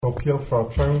to pierwsza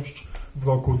część w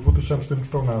roku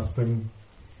 2014.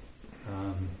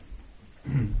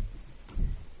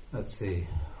 Let's see.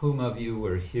 Whom of you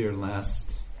were here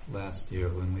last year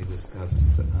when we discussed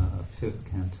fifth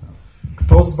canto?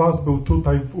 Kto z was był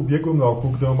tutaj w ubiegłym roku,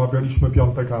 gdy omawialiśmy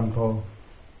piąte kanto?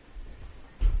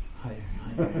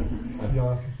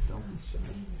 Ja.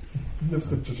 Nie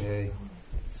wstydźcie się. Okay.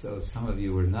 So some of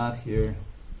you were not here.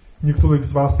 Niektórych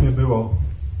z was nie było.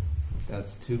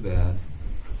 That's too bad.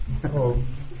 O,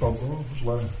 bardzo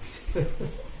źle.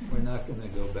 We're not going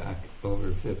to go back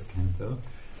over fifth canto.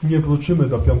 Nie wrócimy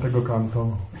do piątego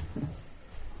kanto.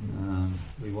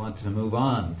 We want to move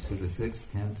on to the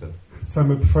sixth canto.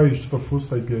 Chcemy przejść do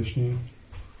szóstej pieśni.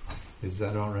 Is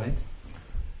that all right?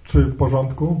 Czy w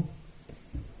porządku?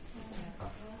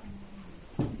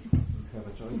 Have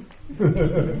a choice?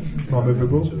 Mamy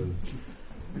wybór?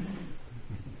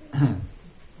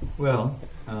 Well,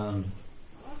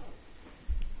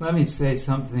 let me say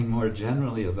something more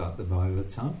generally about the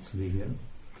Bhagavatam to begin.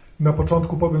 Na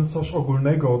początku powiem coś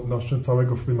ogólnego odnośnie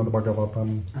całego Śrimad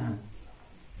Bhagavatam.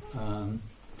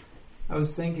 I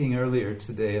was thinking earlier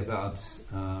today about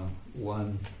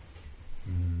one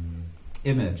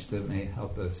image that may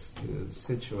help us to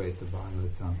situate the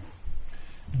Bhagavatam.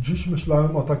 Dziś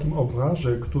myślałem o takim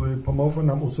obrazie, który pomoże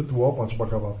nam usytuować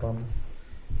Bhagavatam.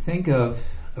 Think of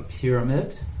a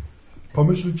pyramid.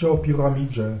 Pomyślcie o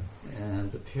piramidzie.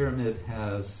 And the pyramid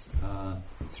has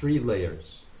 3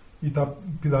 layers. I ta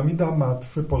piramida ma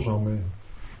 3 poziomy.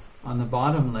 On the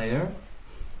bottom layer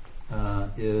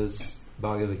is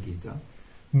Bhagavad Gita.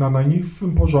 Na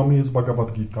najniższym poziomie jest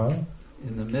Bhagavad Gita.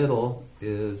 In the middle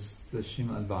is the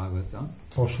Srimad Bhagavatam.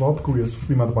 Po środku jest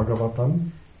Śrimad Bhagavatam.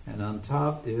 And on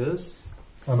top is...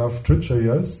 A na szczycie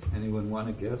jest... Anyone want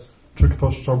to guess? Czy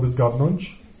ktoś chciałby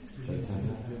zgadnąć?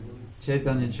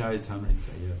 Chaitanya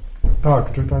Charitamrita, yes.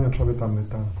 Tak, Chaitanya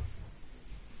Charitamrita.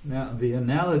 Now, the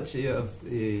analogy of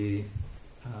the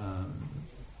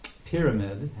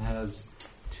pyramid has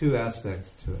 2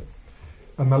 aspects to it.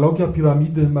 Analogia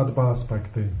piramidy ma 2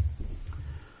 aspekty.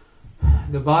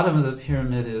 The bottom of the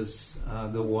pyramid is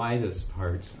the widest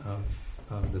part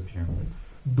of the pyramid.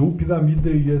 Dół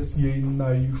piramidy jest jej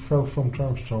najszerszą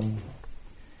częścią.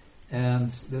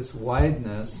 And this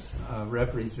wideness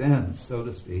represents, so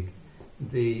to speak,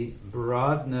 the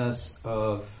broadness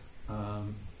of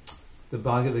the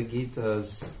Bhagavad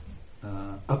Gita's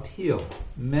appeal.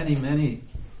 Many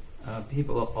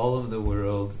people all over the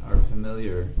world are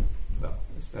familiar, well,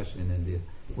 especially in India,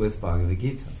 with Bhagavad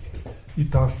Gita. I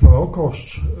ta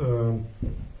szerokość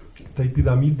tej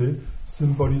piramidy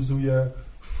symbolizuje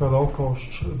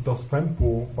szerokość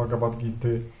dostępu Bhagavad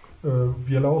Gity.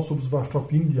 Wiele osób, zwłaszcza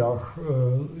w Indiach,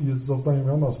 jest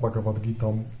zaznajomiona z Bhagavad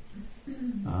Gitą.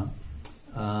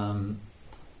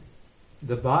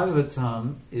 The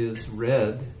Bhagavatam is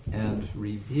read and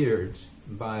revered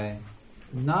by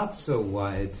not so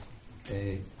wide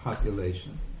a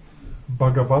population.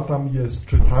 Bhagavatam jest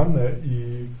czytane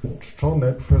i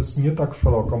czczone przez nie tak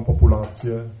szeroką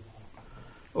populację.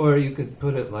 Or you could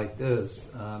put it like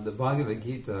this, the Bhagavad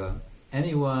Gita,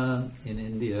 anyone in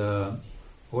India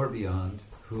or beyond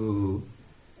who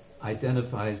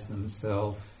identifies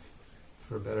themselves,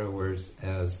 for better words,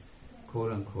 as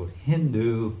quote-unquote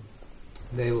Hindu,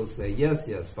 they will say,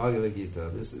 yes, Bhagavad Gita,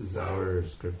 this is our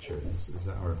scripture, this is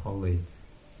our holy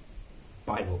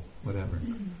Bible, whatever.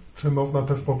 Czy można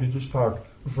też powiedzieć tak,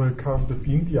 że każdy w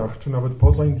Indiach, czy nawet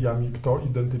poza Indiami, kto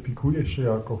identyfikuje się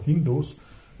jako Hindus,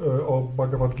 o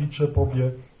Bhagavad Gicie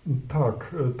powie,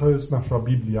 tak, to jest nasza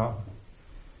Biblia.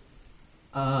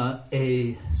 A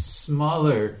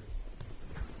smaller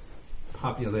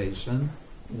population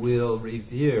will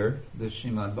revere the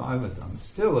Srimad Bhagavatam.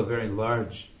 Still a very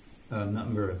large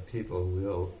number of people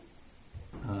will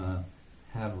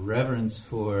have reverence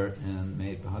for and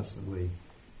may possibly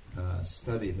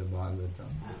study the Bhagavatam.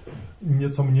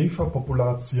 Nieco mniejsza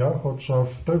populacja, chociaż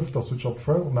też dosyć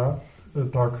obszerna,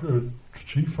 tak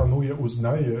czci, szanuje,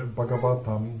 uznaje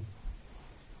Bhagavatam.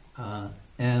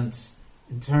 And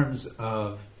in terms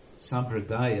of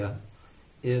sampradaya,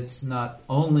 it's not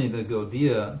only the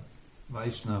Gaudiya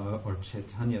Vaishnava or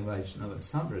Chaitanya Vaishnava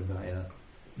sampradaya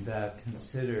that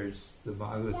considers the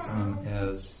Bhagavatam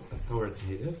as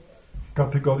authoritative. W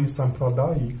kategorii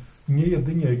sampradai nie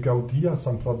jedynie Gaudiya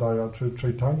Sampradaya czy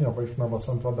Chaitanya Vaishnava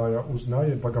Sampradaya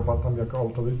uznaje Bhagavatam jako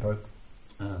autorytet.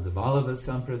 The Vallabha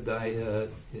Sampradaya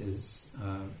is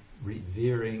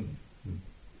revering,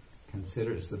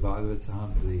 considers the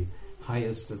Bhagavatam the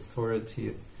highest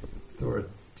authority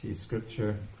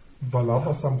scripture.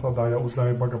 Vallabha Sampradaya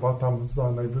uznaje Bhagavatam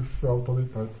za najwyższy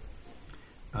autorytet.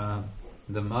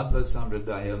 the Madhva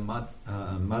Sampradaya,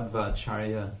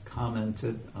 Madhvacharya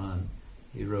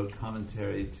he wrote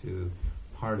commentary to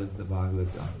part of the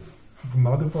Bhagavatam. W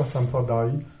Madhva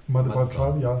Sampradai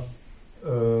Madhvacharya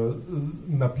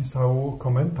napisał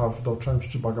komentarz do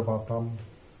części Bhagavatam.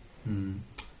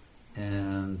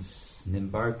 And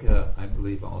Nimbarka, I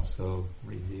believe, also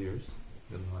reveres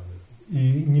the Bhagavatam.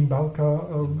 I Nimbarka,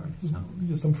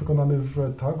 jestem przekonany,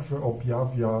 że także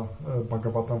objawia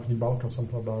Bhagavatam w Nimbarka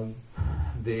Sampradai.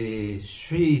 The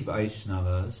Sri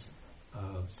Vaishnavas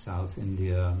of South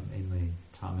India, mainly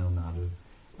Tamil Nadu,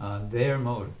 they're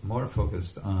more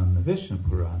focused on the Vishnu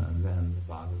Purana than the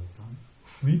Bhagavatam.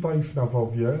 Sri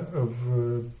Vaishnawowie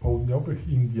w południowych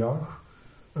Indiach,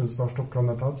 zwłaszcza w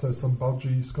Karnatace, są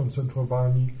bardziej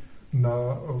skoncentrowani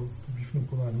na Vishnu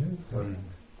Puranie.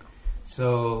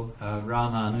 So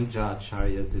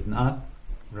Ramanujacharya did not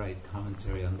write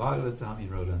commentary on Bhagavatam, he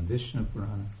wrote on Vishnu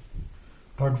Purana.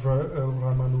 Także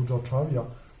Ramanujacharya,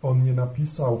 on nie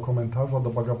napisał komentarza do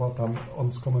Bhagavatam,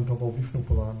 on skomentował Vishnu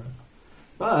Purana.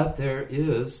 But there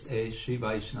is a Sri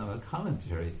Vaishnava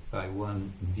commentary by one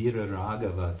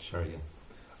Viraragavacharya.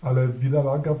 Ale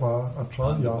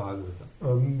Viraragavacharya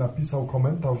napisał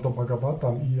komentarz do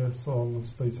Bhagavatam i jest on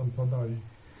z tej Sampradai.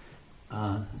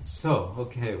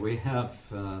 We have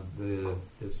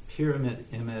this pyramid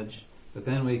image, but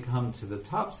then we come to the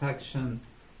top section.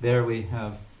 There we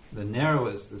have the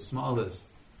narrowest, the smallest,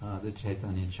 the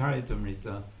Chaitanya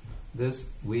Charitamrita.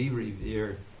 This we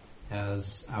revere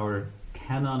as our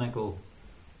canonical,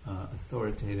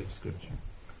 authoritative scripture.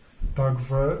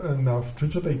 Także na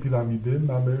szczycie tej piramidy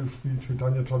mamy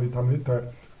Chaitanya Charitamritę,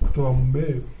 którą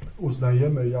my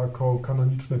uznajemy jako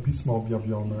kanoniczne pismo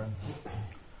objawione.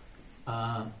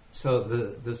 So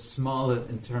the smallest,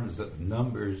 in terms of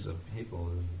numbers of people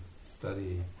who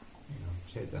study,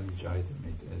 Chaitanya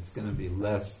Charitamrita, it's going to be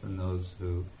less than those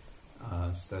who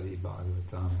study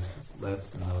Bhagavatam. It's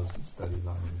less than those who study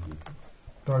Bhagavad Gita.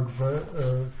 Także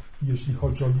jeśli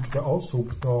chodzi o liczbę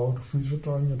osób, to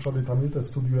Chaitanya Charitamritę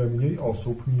studiuje mniej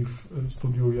osób niż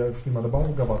studiuje Śrimad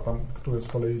Bhagavatam, które z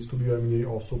kolei studiuje mniej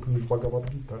osób niż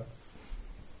Bhagavad Gita.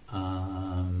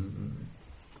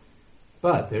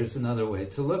 But there's another way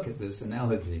to look at this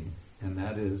analogy, and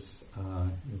that is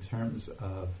in terms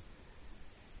of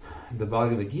the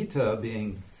Bhagavad Gita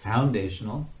being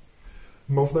foundational.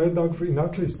 Można jednakże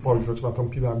inaczej spojrzeć na tą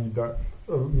piramidę,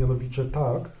 mianowicie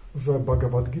tak, że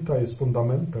Bhagavad Gita jest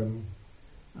fundamentem.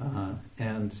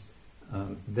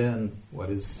 Then what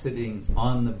is sitting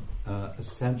on the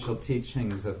essential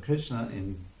teachings of Krishna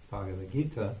in Bhagavad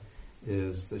Gita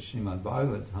is the Srimad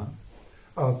Bhagavatam.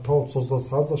 A to, co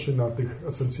zasadza się na tych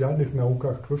esencjalnych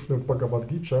naukach Krishny w Bhagavad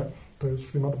Gicie, to jest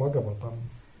Srimad Bhagavatam.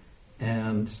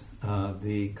 And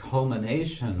the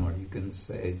culmination, or you can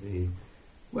say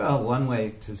one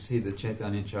way to see the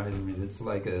Chaitanya Charitamrita, it's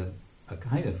like a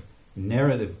kind of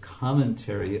narrative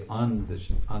commentary on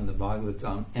the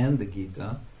Bhagavatam and the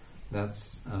Gita.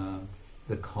 That's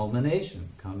the culmination,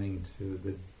 coming to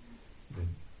the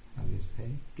how do you say,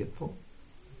 gipfel?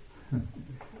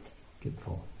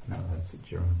 Gipfel. No, that's a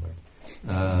German word.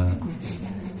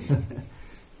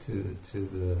 To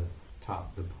the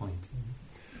top, the point.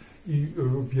 I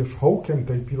wierzchołkiem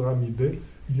tej piramidy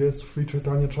jest Sri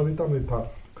Chaitanya Charitamrita,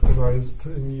 która jest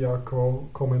niejako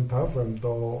komentarzem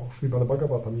do Śrimad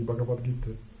Bhagavatam i Bhagavad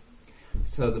Gita.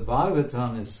 So the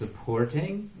Bhagavatam is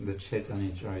supporting the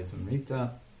Chaitanya Charitamrita.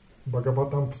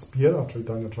 Bhagavatam wspiera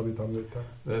Chaitanya Charitamrita.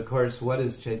 But of course, what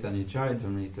is Chaitanya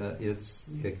Charitamrita? It's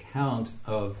the account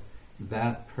of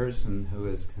that person who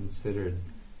is considered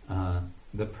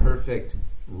the perfect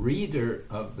reader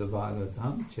of the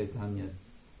Bhagavatam, Chaitanya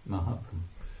Mahaprabhu.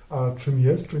 A czym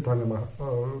jest Chaitanya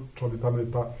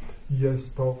Charitamrita?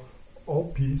 Jest to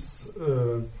opis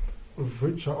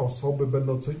życia osoby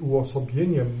będącej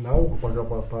uosobieniem nauk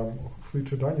Bhagavatam, Sri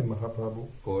Chaitanya Mahaprabhu.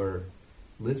 Or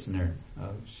listener,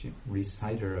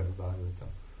 reciter of Bhagavatam.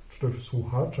 Czy też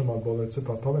słuchaczem albo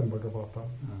recytatorem Bhagavatam.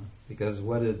 Because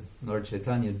what did Lord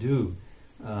Chaitanya do?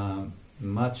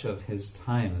 Much of his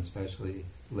time, especially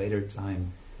later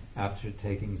time, after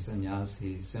taking sannyas,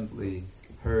 he simply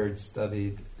heard,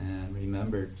 studied, and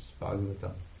remembered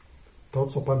Bhagavatam. To,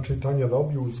 co Pan Chaitanya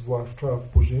robił, zwłaszcza w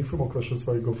późniejszym okresie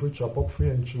swojego życia, po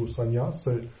przyjęciu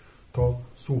sannyasy, to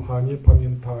słuchanie,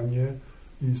 pamiętanie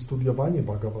i studiowanie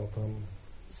Bhagavatam.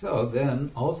 So then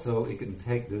also we can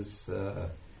take this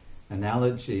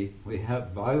analogy. We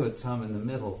have Bhagavatam in the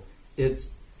middle.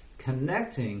 It's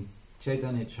connecting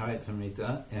Chaitanya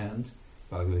Charitamrita and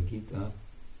Bhagavad Gita.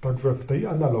 Także w tej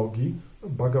analogii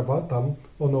Bhagavatam,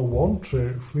 ono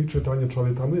łączy Sri Chaitanya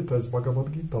Charitamrita z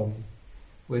Bhagavad Gitą.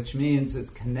 Which means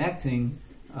it's connecting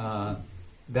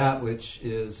that which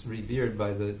is revered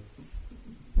by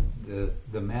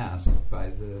the mass, by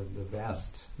the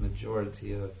vast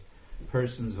majority of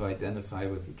persons who identify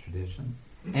with the tradition,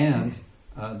 and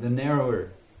the narrower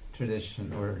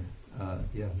tradition, or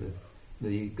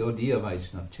the Gaudiya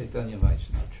Vaishnava, Chaitanya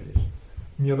Vaishnava tradition.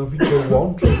 Mianowicie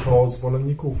łączy to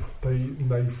zwolenników tej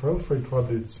najszerszej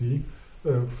tradycji,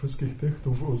 wszystkich tych,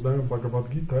 którzy uznają Bhagavad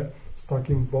Gitę, z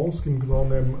takim wąskim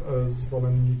gronem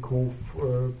zwolenników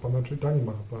Pana Chaitanya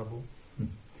Mahaprabhu.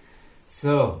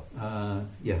 So,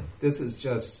 this is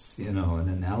just, an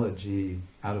analogy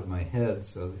out of my head,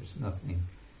 so there's nothing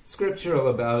scriptural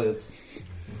about it.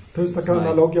 To jest taka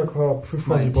analogia, która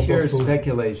przyszła mi po prostu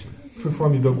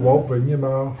do głowy. Nie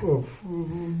ma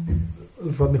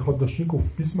żadnych odnośników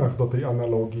w pismach do tej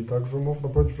analogii, także można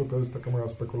powiedzieć, że to jest taka moja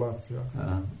spekulacja.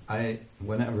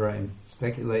 Whenever I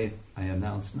speculate, I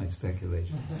announce my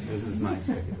speculation. This is my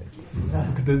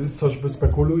speculation. Gdy coś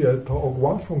wyspekuluję, to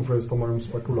ogłaszam, że jest to moją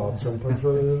spekulacją, także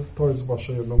to jest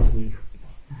właśnie jedną z nich.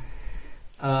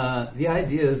 The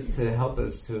idea is to help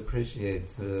us to appreciate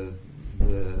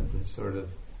the sort of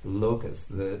locus,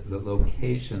 the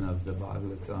location of the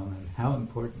Bhagavatam and how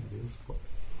important it is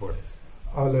for us.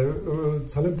 Ale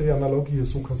celem tej analogii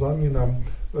jest ukazanie nam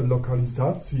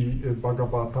lokalizacji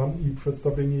Bhagavatam i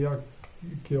przedstawienie,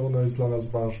 jakie ono jest dla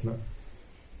nas ważne.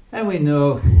 And we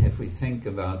know, if we think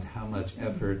about how much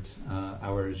effort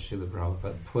our Srila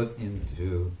Prabhupada put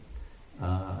into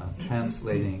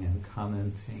translating and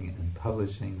commenting and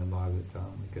publishing the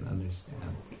Bhagavatam, we can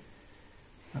understand.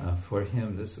 For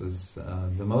him, this was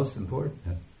the most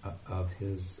important of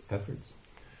his efforts.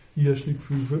 I jeśli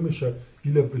przyjrzymy się,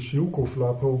 ile wysiłku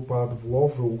Śrīla Prabhupāda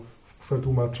włożył w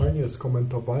przetłumaczenie,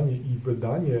 skomentowanie i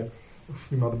wydanie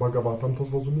Śrīmad Bhagavatam, to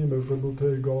zrozumiemy, że był to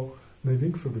jego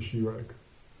największy wysiłek.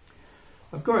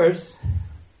 Of course,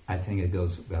 I think it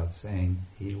goes without saying,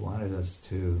 he wanted us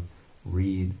to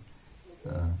read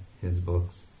his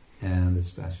books, and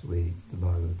especially the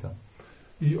Bhagavatam.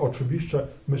 I oczywiście,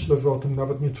 myślę, że o tym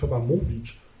nawet nie trzeba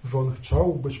mówić, że on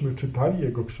chciał, byśmy czytali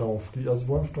jego książki, a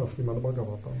zwłaszcza Śrīmad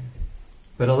Bhagavatam.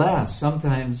 But alas,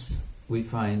 sometimes we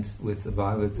find with the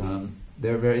Bhagavatam,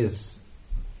 there are various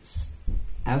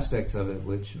aspects of it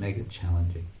which make it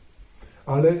challenging.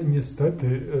 Ale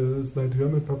niestety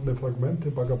znajdujemy pewne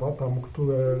fragmenty Bhagavatam,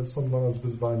 które są dla nas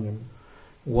wyzwaniem.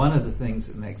 One of the things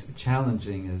that makes it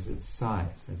challenging is its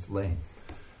size, its length.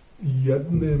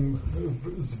 Jednym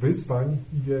z wyzwań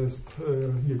jest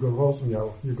jego rozmiar,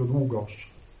 jego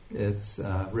długość. It's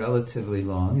relatively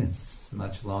long. It's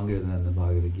much longer than the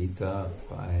Bhagavad Gita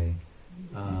by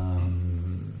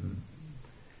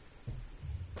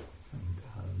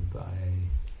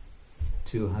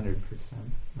 200%.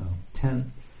 No,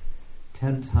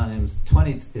 10 times,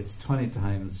 20. It's 20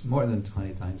 times, more than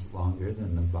 20 times longer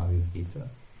than the Bhagavad Gita.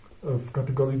 W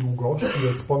kategorii długości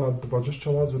jest ponad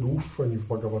 20 razy dłuższe niż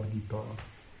Bhagavad Gita.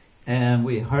 And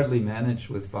we hardly manage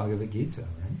with Bhagavad Gita,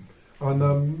 right? A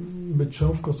my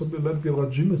ciężko sobie, ledwie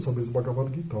radzimy sobie z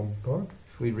Bhagavad Gitą, tak?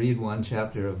 If we read one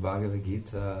chapter of Bhagavad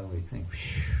Gita, we think,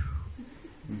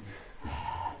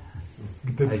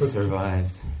 I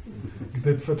survived.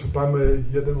 Gdy przeczytamy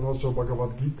jeden rozdział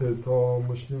Bhagavad Gity, to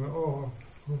myślimy,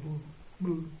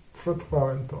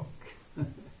 przetrwałem to. How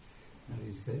do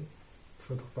you say?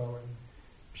 Przetrwałem.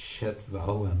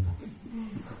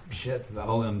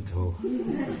 Przetrwałem to.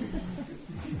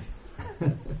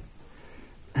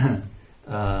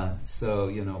 So,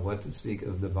 what to speak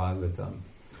of the Bhagavatam.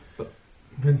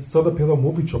 Więc co dopiero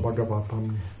mówić o Bhagavatam.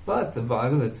 But the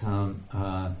Bhagavatam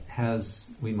has,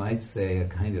 we might say, a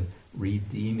kind of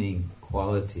redeeming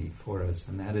quality for us,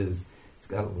 and that is, it's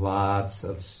got lots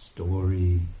of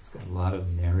story, it's got a lot of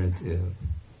narrative.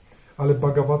 Ale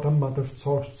Bhagavatam ma też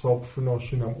coś, co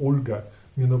przynosi nam ulgę,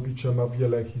 mianowicie ma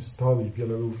wiele historii,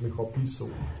 wiele różnych opisów.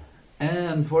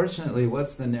 And unfortunately,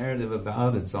 what's the narrative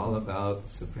about? It's all about the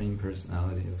Supreme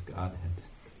Personality of Godhead.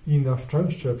 I na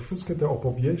szczęście wszystkie te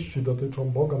opowieści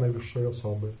dotyczą Boga Najwyższej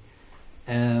Osoby.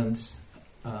 And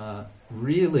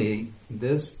really,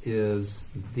 this is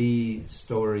the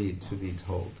story to be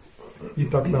told. I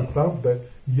tak naprawdę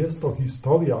jest to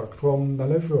historia, którą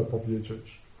należy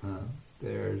opowiedzieć.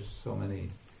 There's so many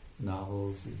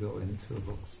novels. You go into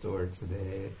a bookstore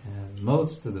today, and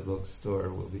most of the bookstore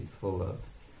will be full of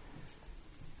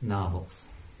novels.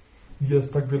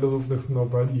 Jest tak wiele różnych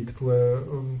noweli, które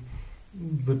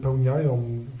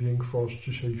wypełniają większość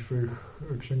dzisiejszych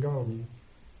księgarni.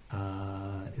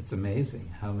 It's amazing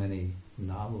how many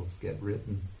novels get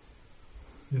written.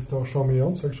 Jest to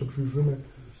oszałamiające, jak się przyjrzymy,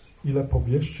 ile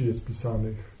powieści jest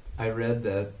pisanych. I read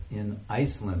that in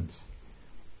Iceland,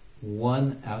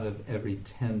 1 out of every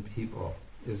 10 people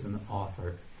is an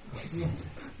author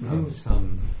of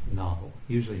some novel,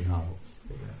 usually novels.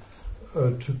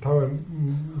 Czytałem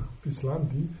w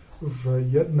Islandii, że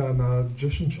 1 na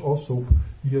 10 osób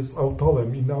jest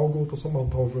autorem i na ogół to są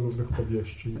autorzy różnych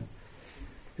powieści.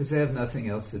 Because they have nothing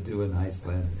else to do in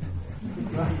Iceland.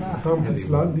 Tam w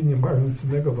Islandii nie mają nic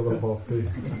innego do roboty.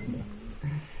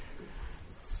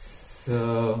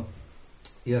 So,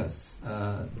 yes,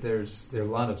 there are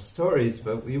a lot of stories,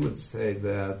 but we would say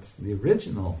that the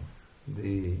original,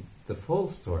 the full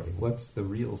story, what's the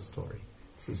real story?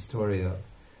 It's the story of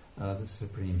the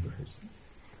Supreme Person.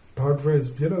 Także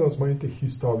jest wiele rozmaitych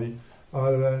historii,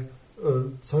 ale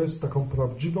co jest taką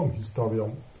prawdziwą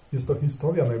historią? Jest to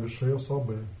historia najwyższej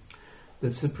osoby. The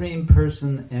Supreme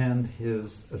Person and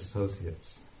his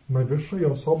associates. Najwyższej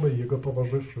osoby i jego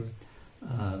towarzyszy.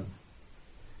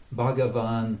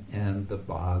 Bhagavan and the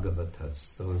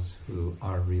Bhagavatas, those who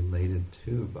are related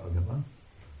to Bhagavan.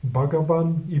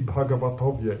 Bhagavan i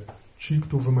Bhagavatowie, ci,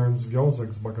 którzy mają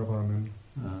związek z Bhagavanem.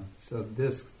 So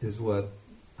this is what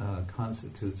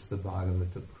constitutes the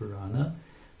Bhagavata Purana.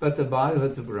 But the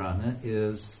Bhagavata Purana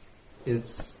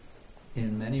it's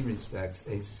in many respects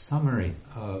a summary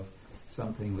of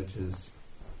something which is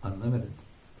unlimited.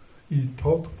 I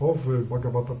to tworzy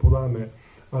Bhagavata Purany,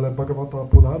 ale Bhagavata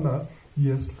Purana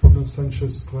jest w pewnym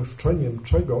sensie streszczeniem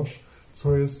czegoś,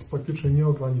 co jest praktycznie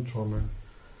nieograniczone.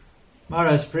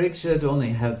 Maharaj Parikshit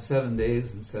only had 7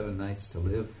 days and 7 nights to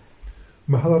live.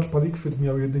 Maharaj Parikshit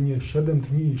miał jedynie 7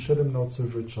 dni i 7 nocy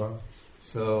życia.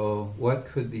 So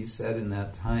what could be said in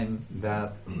that time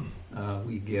that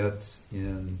we get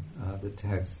in the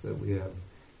text that we have,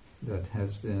 that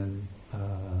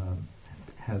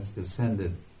has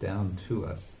descended down to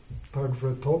us?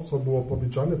 Także to, co było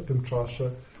powiedziane w tym czasie,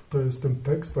 to jest tym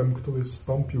tekstem, który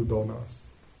zstąpił do nas.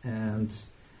 And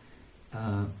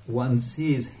one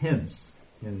sees hints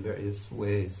in various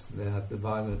ways that the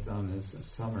Bhagavatam is a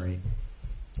summary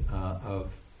of,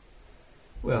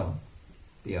 well,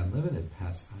 the unlimited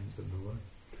pastimes of the Lord.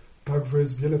 Także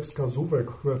jest wiele wskazówek,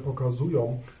 które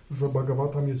pokazują, że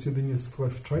Bhagavatam jest jedynie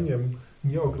streszczeniem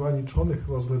nieograniczonych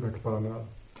rozrywek Pana.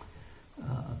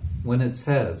 When it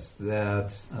says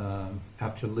that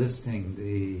after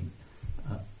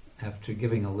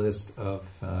giving a list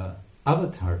of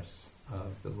avatars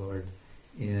of the Lord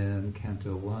in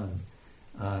Canto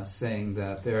 1, saying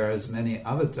that there are as many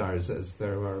avatars as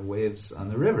there are waves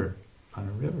on a river.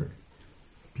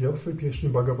 W pierwszej pieśni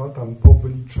Bhagavatam po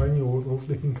wyliczeniu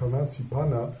różnych inkarnacji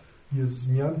Pana jest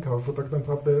wzmianka, że tak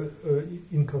naprawdę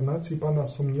inkarnacje Pana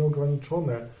są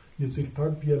nieograniczone. Jest ich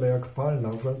tak wiele jak fal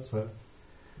na rzece.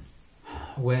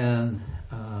 When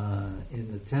in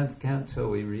the 10th canto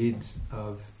we read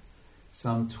of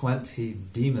some 20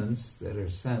 demons that are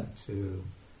sent to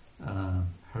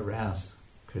harass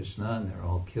Krishna, and they're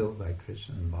all killed by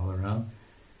Krishna and Balaram.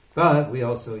 But we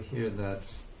also hear that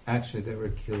actually they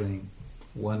were killing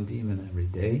one demon every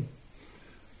day.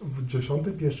 W 10.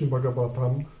 pieśni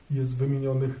Bhagavatam jest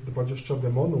wymienionych 20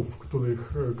 demonów,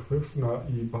 których Krishna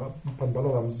i Pan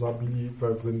Balaram zabili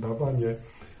we Vrindawanie,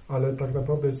 ale tak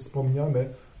naprawdę jest wspomniane,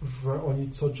 że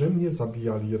oni codziennie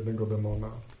zabijali jednego demona.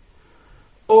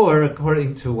 Or,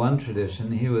 according to one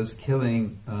tradition, he was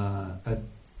killing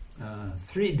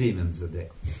 3 demons a day.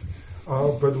 A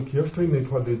według jeszcze innej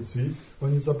tradycji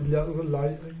oni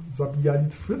zabijali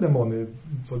 3 demony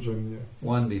codziennie.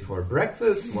 One before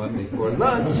breakfast, one before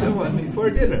lunch, and one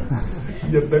before dinner.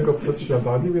 Jednego przed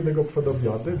śniadaniem, jednego przed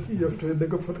obiadem i jeszcze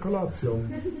jednego przed kolacją.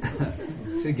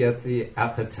 To get the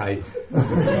appetite.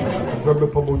 Żeby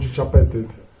pobudzić apetyt.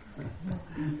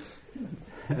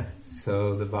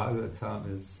 So the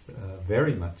Bhagavatam is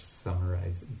very much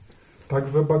summarizing.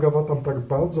 Także Bhagavatam tak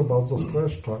bardzo, bardzo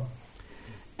streszcza.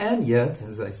 And yet,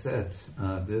 as I said,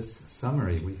 this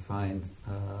summary we find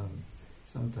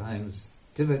sometimes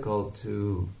difficult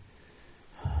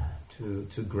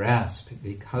to grasp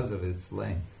because of its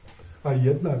length. A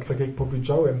jednak, tak jak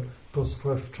powiedziałem, to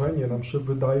streszczenie nam się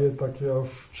wydaje takie aż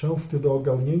ciężkie do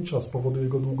ogarnięcia z powodu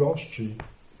jego długości.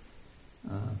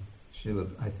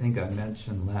 I think I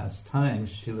mentioned last time,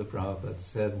 Srila Prabhupada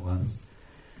said once,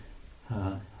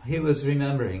 he was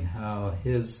remembering how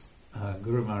his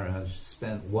Guru Maharaj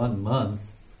spent 1 month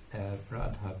at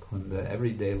Radha Kunda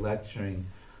every day lecturing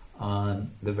on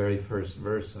the very first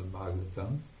verse of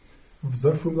Bhagavatam. W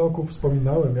zeszłym roku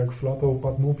wspominałem, jak Srila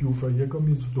Prabhupada mówił, że jego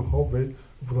mistrz duchowy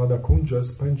w Radhakundzie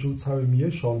spędził cały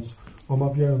miesiąc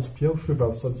omawiając pierwszy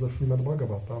werset ze Śrimad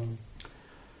Bhagavatam.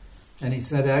 And he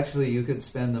said actually you could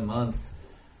spend a month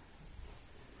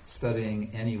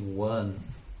studying any one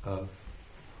of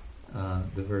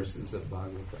the verses of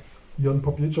Bhagavatam. I on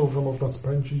powiedział, że można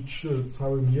spędzić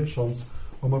cały miesiąc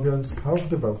omawiając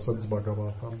każdy werset z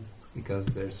Bhagavatam,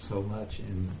 because there's so much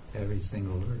in every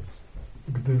single verse.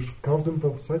 gdyż w każdym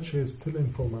wersecie jest tyle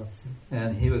informacji.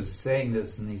 And he was saying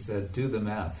this and he said, do the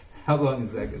math. How long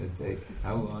is that going to take?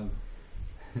 How long?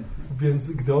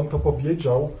 Więc gdy on to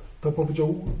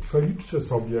powiedział, przeliczcie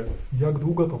sobie, jak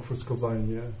długo to wszystko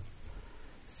zajmie.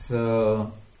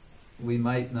 So we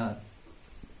might not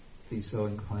be so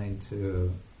inclined to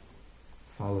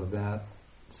follow that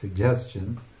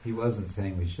suggestion. He wasn't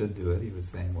saying we should do it. He was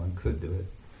saying one could do it.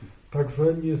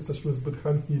 Także nie jesteśmy zbyt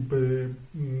chętni, by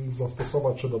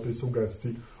zastosować się do tej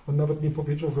sugestii. On nawet nie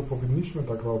powiedział, że powinniśmy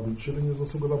tak robić, jedynie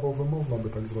zasugerował, że można by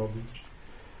tak zrobić.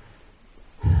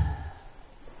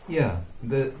 Yeah,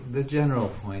 the general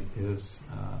point is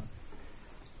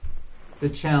the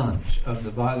challenge of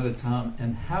the Bhagavatam,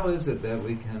 and how is it that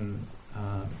we can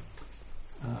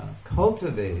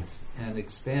cultivate and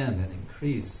expand and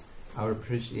increase our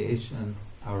appreciation,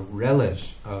 our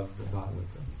relish of the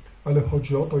Bhagavatam. Ale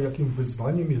chodzi o to, jakim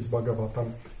wyzwaniem jest Bhagavatam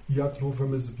i jak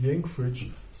możemy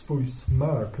zwiększyć swój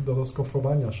smak do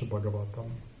rozkoszowania się Bhagavatam.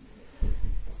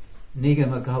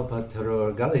 Nigama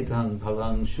kalpataror galitan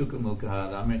palang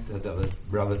shukamukad amrita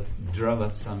drava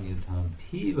samyutam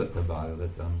pivata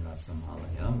bhagavatam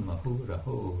rasamalayam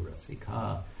mahuraho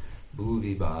rasika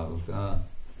bhuvi bhavuka.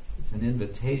 It's an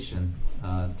invitation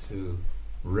to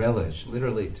relish,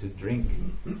 literally to drink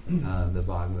the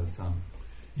Bhagavatam.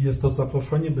 Jest to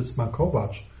zaproszenie, by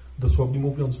smakować, dosłownie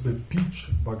mówiąc, by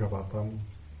pić Bhagavatam.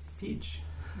 Pić.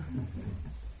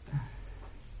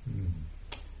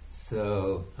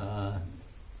 So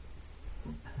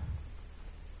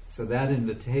that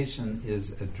invitation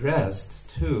is addressed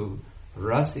to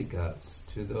rasikas,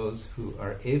 to those who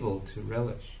are able to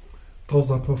relish. To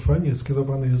zaproszenie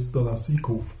skierowane jest do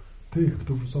rasików, tych,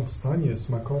 którzy są w stanie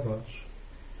smakować.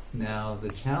 Now the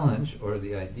challenge or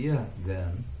the idea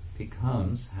then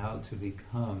becomes how to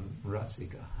become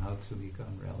rasika, how to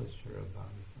become relisher of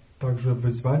Bhagavatam. Także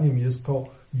wyzwaniem jest to,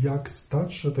 jak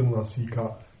stać się tym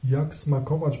rasika, jak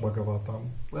smakować Bhagavatam.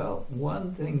 Well,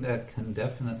 one thing that can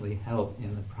definitely help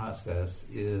in the process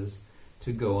is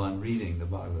to go on reading the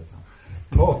Bhagavatam.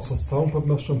 To, co z całą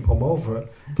pewnością pomoże,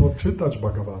 to czytać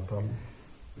Bhagavatam.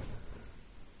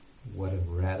 What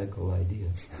a radical idea.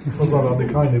 Co za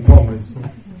radykalny pomysł.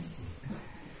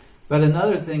 But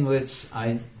another thing which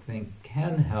I think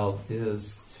can help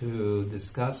is to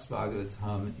discuss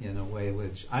Bhagavatam in a way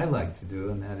which I like to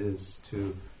do, and that is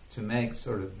to make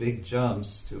sort of big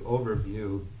jumps to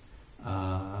overview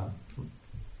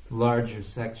larger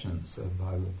sections of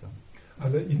Bhagavatam.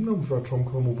 Ale inną rzeczą,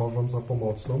 którą uważam za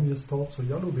pomocną, jest to, co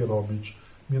ja lubię robić,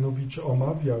 mianowicie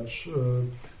omawiać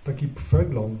taki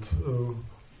przegląd,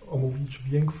 omówić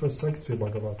większe sekcje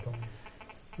Bhagavatam.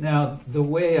 Now,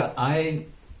 the way I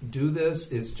do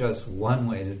this is just one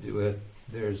way to do it.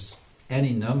 There's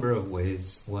any number of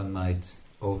ways one might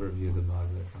overview the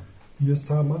Bhagavatam. Jest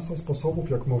cała masa sposobów,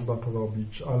 jak można to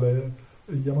robić, ale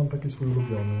ja mam taki swój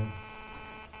ulubiony.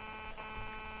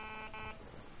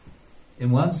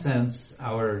 In one sense,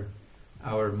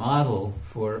 our model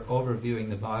for overviewing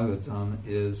the Bhagavatam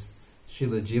is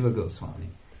Srila Jiva Goswami.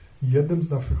 Jednym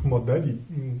z naszych modeli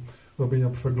robienia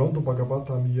przeglądu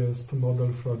Bhagavatam jest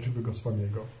model Srila Jiva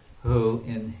Goswamiego, who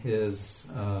in his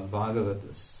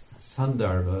Bhagavata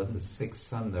Sandarbha, the six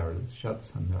Sandarbhas, Shat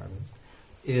Sandarbhas,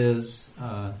 is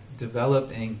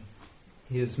developing,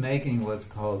 he is making what's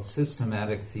called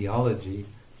systematic theology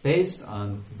based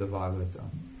on the Bhagavatam.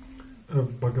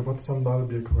 W Bhagavad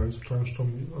Sandarbhie, która jest częścią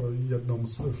jedną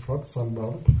z Shat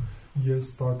Sandarbh,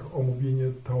 jest tak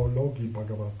omówienie teologii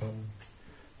Bhagavatam.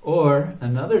 Or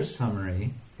another summary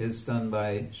is done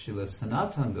by Srila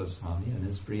Sanatana Goswami in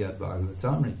his Brihad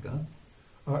Bhagavatamrita.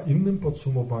 A innym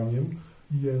podsumowaniem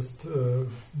jest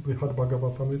Brihad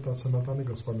Bhagavatamrita Sanatana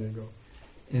Goswamiego,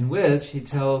 in which he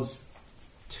tells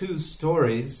two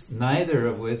stories, neither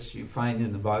of which you find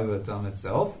in the Bhagavatam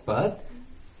itself, but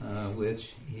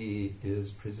which he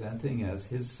is presenting as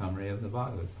his summary of the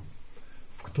Bhagavatam.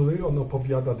 w której on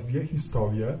opowiada dwie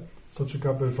historie. Co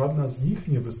ciekawe, żadna z nich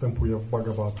nie występuje w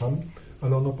Bhagavatam,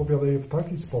 ale on opowiada je w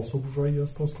taki sposób, że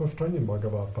jest to streszczeniem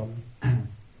Bhagavatam.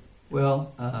 Well,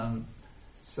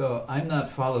 so I'm not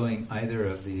following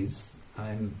either of these.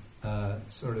 I'm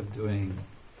sort of doing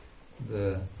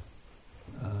the,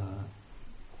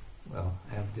 well,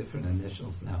 I have different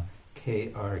initials now,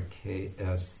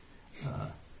 KRKS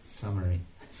summary.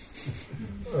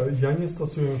 Ja nie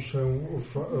stosuję się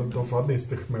do żadnej z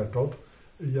tych metod.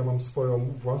 Ja mam swoją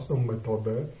własną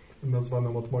metodę,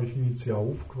 nazwaną od moich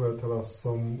inicjałów, które teraz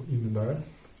są inne,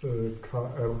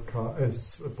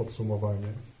 KRKS podsumowanie.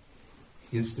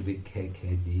 Used to be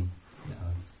KKD.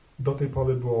 Do tej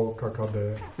pory było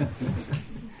KKD.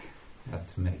 Have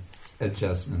to make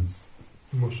adjustments.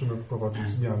 Musimy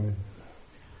wprowadzić zmiany.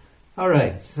 All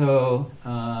right, so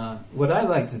what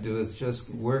I like to do is just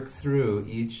work through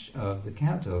each of the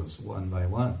cantos one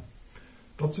by one.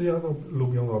 To, co ja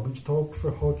lubię robić, to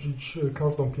przechodzić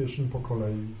każdą pieśń po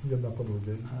kolei, jedna po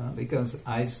drugiej. Because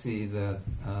I see that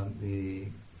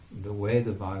the way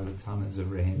the Bhagavatam is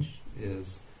arranged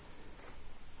is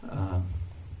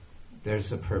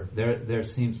there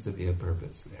seems to be a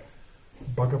purpose there.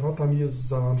 Bhagavatam jest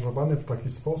zaaranżowany w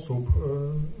taki sposób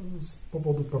z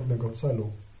powodu pewnego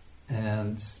celu.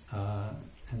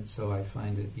 And so I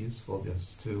find it useful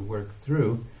just to work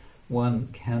through one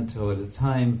canto at a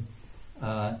time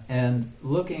and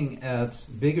looking at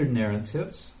bigger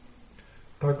narratives.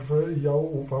 Także ja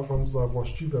uważam za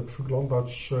właściwe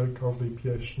przyglądać się każdej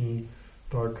pieśni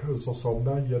tak z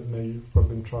osobna, jednej w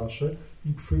pewnym czasie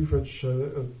i przyjrzeć się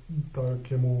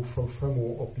takiemu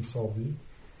szerszemu opisowi.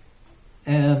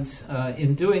 And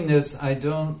in doing this, I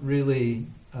don't really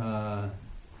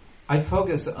I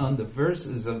focus on the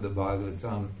verses of the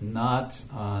Bhagavatam, not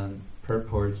on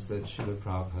purports that Srila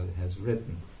Prabhupada has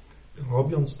written.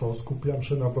 Robiąc to, skupiam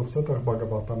się na wersetach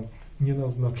Bhagavatam, nie na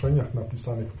znaczeniach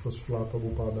napisanych przez Srila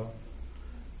Prabhupada.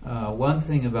 One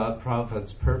thing about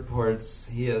Prabhupada's purports,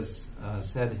 he has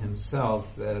said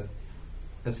himself that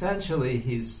essentially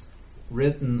he's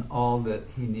written all that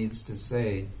he needs to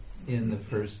say in the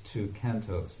first two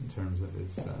cantos in terms of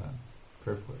his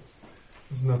purports.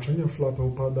 Znaczenia Srila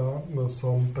Prabhupada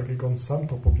są, tak jak on sam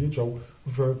to powiedział,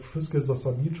 że wszystkie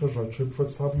zasadnicze rzeczy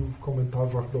przedstawił w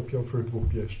komentarzach do pierwszych dwóch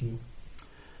pieśni.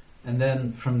 And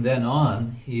then from then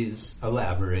on, he's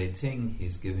elaborating,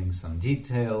 he's giving some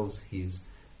details, he's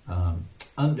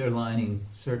underlining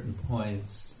certain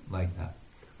points like that.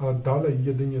 A dalej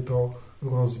jedynie to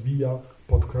rozwija,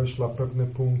 podkreśla pewne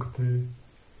punkty,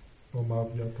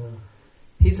 omawia to.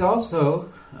 He's also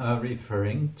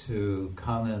referring to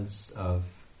comments of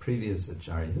previous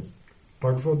acharyas.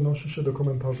 Także odnosi się do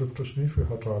komentarzy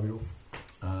wcześniejszych acharyów.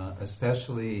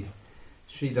 Especially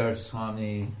Sridhar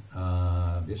Swami,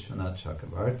 Vishwanath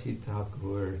Chakravarti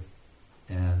Thakur,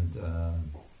 and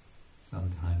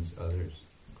sometimes others.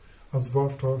 A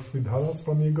zwłaszcza Sridhara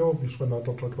Swamiego,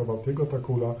 Vishwanatha Chakravartiego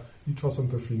Thakura i czasem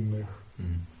też innych.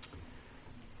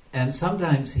 And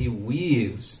sometimes he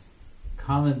weaves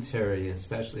commentary,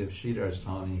 especially of Sridhar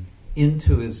Swami,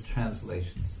 into his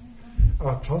translations.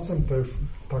 A czasem też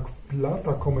tak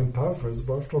wplata komentarze,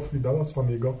 zwłaszcza Sridhara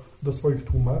Swamiego, do swoich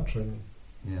tłumaczeń.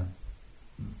 Yeah.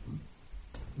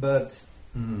 But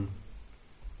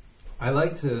I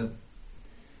like to.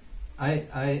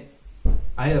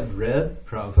 I have read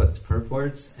Prabhupada's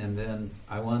purports, and then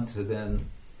I want to then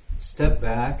step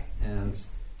back and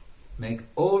make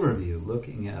overview,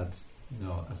 looking at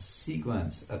a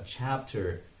sequence, a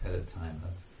chapter at a time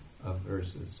of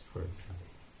verses, for example.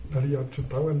 Ale ja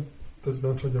czytałem te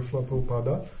znaczenia Srila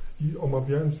Prabhupada i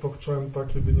omawiając to chciałem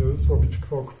tak jedynie zrobić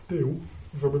krok w tył,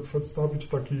 żeby przedstawić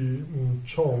taki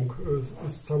ciąg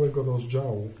z całego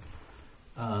rozdziału.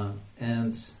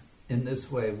 And in this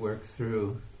way work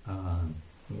through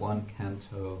one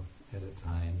canto at a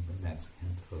time, the next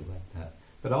canto, like that.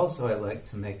 But also I like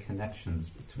to make connections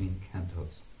between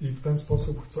cantos. I w ten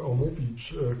sposób chcę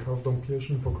omówić każdą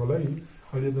pieśń po kolei,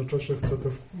 ale jednocześnie chcę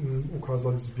też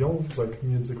ukazać związek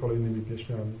między kolejnymi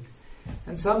pieśniami.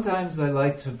 And sometimes I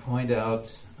like to point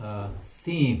out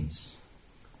themes.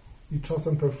 I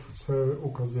czasem też chcę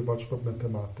ukazywać pewne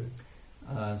tematy.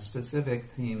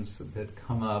 Specific themes that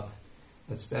come up,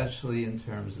 especially in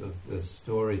terms of the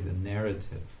story, the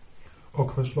narrative.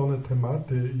 Określone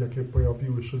tematy, jakie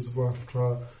pojawiły się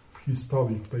zwłaszcza w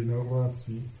historii, w tej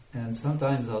narracji. And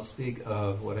sometimes I'll speak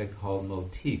of what I call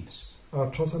motifs. A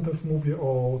czasem też mówię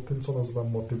o tym, co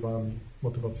nazywam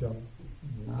motywacjami.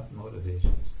 Not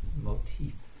motivations,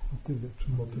 motif. Motywy,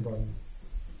 czy motywami.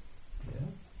 Yeah?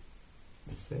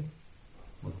 You say?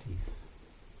 Motif.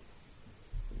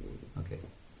 Okay.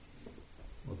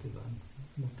 Motivami.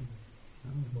 Motifs.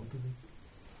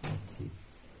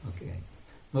 Okay.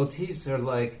 Motifs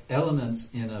are like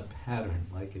elements in a pattern,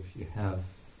 like if you have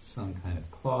some kind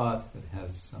of cloth that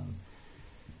has some,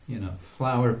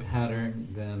 flower pattern,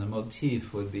 then a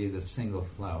motif would be the single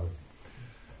flower.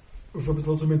 Żeby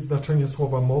zrozumieć znaczenie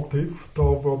słowa motyw,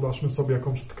 to wyobraźmy sobie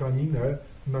jakąś tkaninę,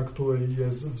 na której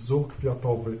jest wzór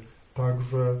kwiatowy.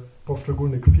 Także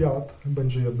poszczególny kwiat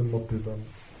będzie jednym motywem.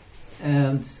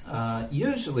 And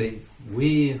usually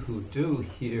we who do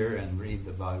hear and read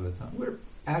the Bhagavatam, we're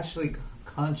actually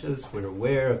conscious, we're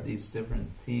aware of these different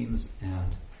themes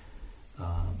and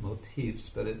motifs,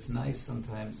 but it's nice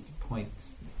sometimes to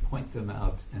point them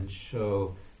out and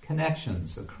show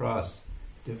connections across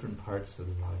different parts of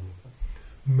the Bhagavata.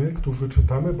 My, którzy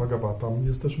czytamy Bhagavatam,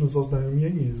 jesteśmy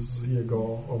zaznajomieni z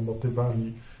jego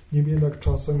motywami. Niemniej jednak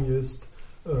czasem jest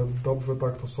dobrze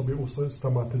tak to sobie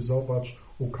usystematyzować,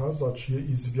 ukazać je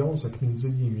i związek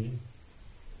między nimi.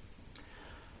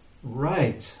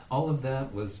 Right. All of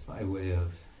that was by way of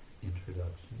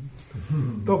introduction.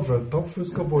 Dobrze, to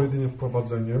wszystko było jedynie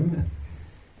wprowadzeniem.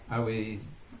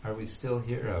 Are we still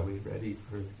here? Are we ready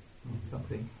for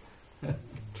something?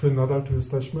 Czy nadal tu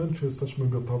jesteśmy? Czy jesteśmy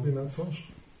gotowi na coś?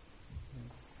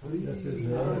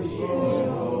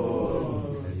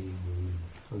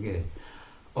 Okay.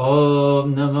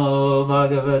 Om Namo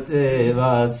Bhagavate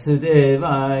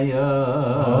Vasudevaya.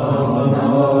 Om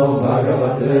Namo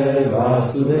Bhagavate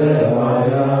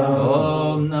Vasudevaya.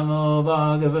 Om Namo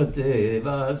Bhagavate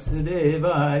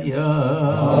Vasudevaya.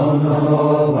 Om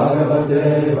Namo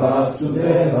Bhagavate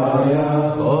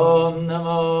Vasudevaya. Om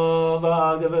Namo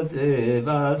Bhagavate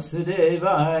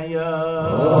Vasudevaya.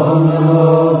 Om Namo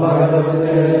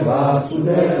Bhagavate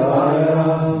Vasudevaya.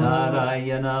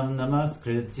 Narayanam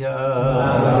Namaskritya.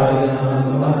 Narayanam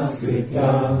Namaskritya.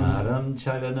 Naram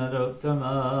Chaiva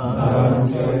Narottamam. Naram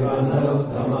Chaiva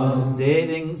Narottamam.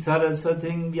 Deving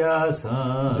Saraswating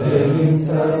Vyasam. Devim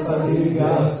Saraswati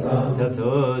Vyasam.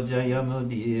 Tato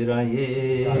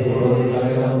Jayamudiraye. Tato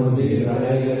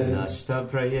Jayamudiraye. Nashta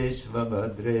Prayeshva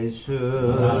Bhadreshu.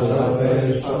 Nashta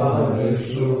Prayeshva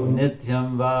Bhadreshu.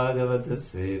 Nityam Bhagavata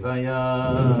Sevaya.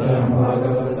 Nityam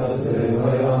Bhagavata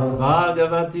Sevaya.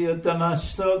 Bhagavati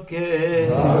Uttamashloke.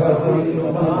 Bhagavati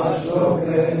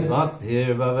Uttamashloke.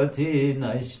 Bhaktir Bhavati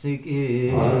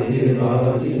Naishtiki. Bhaktir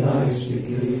Bhavati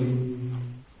Naishtiki.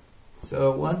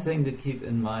 So one thing to keep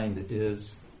in mind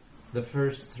is the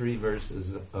first 3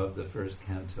 verses of the first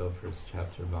canto, first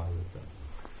chapter Bhagavata.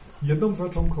 Jedną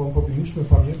rzeczą, którą powinniśmy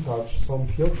pamiętać, są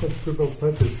pierwsze 3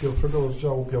 wersety z pierwszego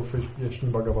rozdziału pierwszej pieśni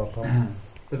Bhagavata.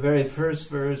 The very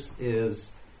first verse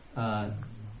is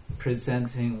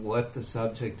presenting what the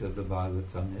subject of the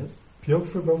Bhagavatam is.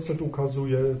 Pierwszy werset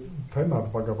ukazuje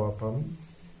temat Bhagavatam,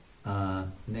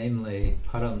 namely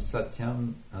Param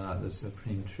Satyam, the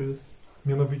supreme truth.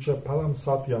 mianowicie Param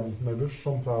Satyam,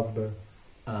 najwyższą prawdę.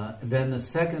 Then the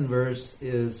second verse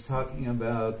is talking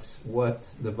about what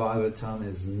the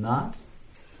Bhagavatam is not.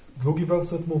 Drugi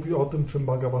werset mówi o tym, czym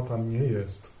Bhagavatam nie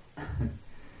jest.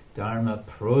 Dharma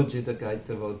projita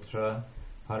kaitavotra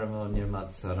paramo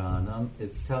nirmatsaranam.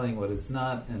 It's telling what it's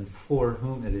not and for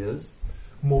whom it is.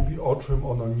 Mówi o czym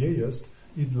ono nie jest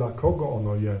i dla kogo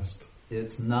ono jest.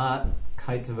 It's not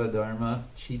kaitava dharma,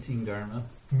 cheating dharma.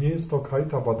 Nie jest to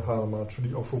kaitava dharma,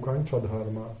 czyli oszukańcza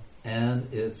dharma.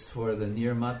 And it's for the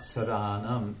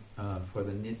nirmatsaranam, for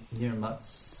the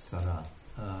nirmatsara,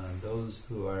 those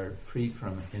who are free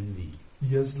from envy.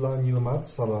 Jest dla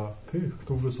nirmatsara, tych,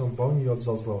 którzy są wolni od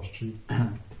zazdrości.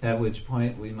 At which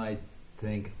point we might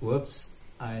think, whoops,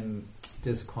 I'm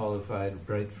disqualified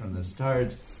right from the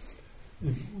start.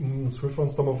 I,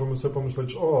 słysząc to możemy sobie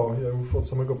pomyśleć, o, ja już od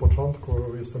samego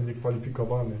początku jestem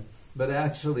niekwalifikowany. But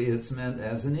actually it's meant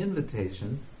as an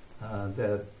invitation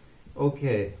that,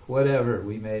 okay, whatever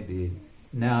we may be,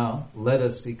 now let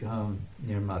us become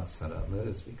nirmatsara, let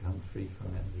us become free from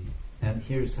envy. And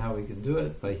here's how we can do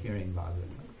it, by hearing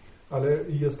Bhagavatam. Ale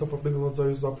jest to pewnego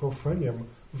rodzaju zaproszeniem,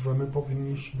 że my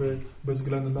powinniśmy, bez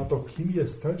względu na to, kim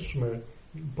jesteśmy,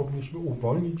 powinniśmy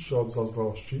uwolnić się od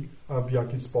zazdrości, a w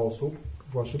jaki sposób?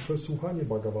 Właśnie przez słuchanie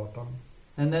Bhagavatam.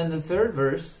 And then the third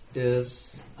verse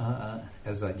is,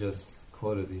 as I just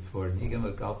quoted before,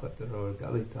 Nigama Kalpataroor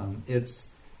Galitam. It's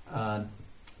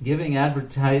giving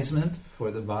advertisement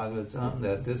for the Bhagavatam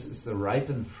that this is the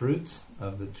ripened fruit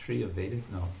of the tree of Vedic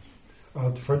knowledge.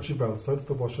 A trzeci werset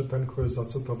to właśnie ten, który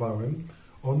zacytowałem.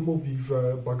 On mówi,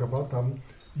 że Bhagavatam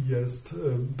jest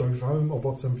dojrzałym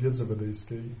owocem wiedzy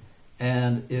wedyjskiej.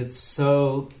 And it's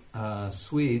so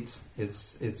sweet,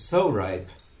 it's so ripe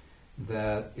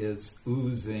that it's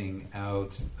oozing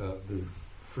out of the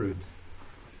fruit.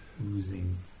 Oozing.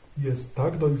 Jest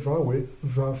tak dojrzały,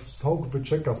 że aż sok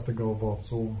wycieka z tego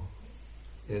owocu.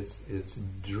 It's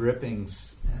dripping,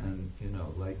 and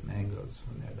like mangoes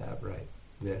when they're that ripe,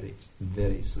 very,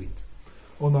 very sweet.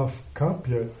 Ona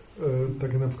kapie,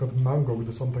 takie na przykład mango,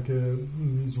 gdy są takie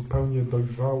zupełnie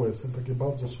dojrzałe, są takie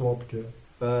bardzo słodkie.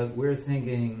 But we're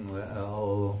thinking,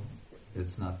 well,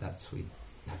 it's not that sweet.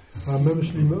 A my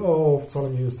myślimy, o, wcale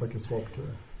nie jest takie słodkie.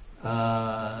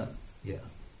 Yeah,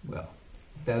 well,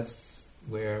 that's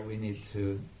where we need to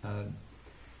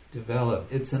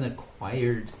develop. It's an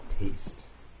acquired taste.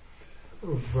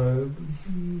 Że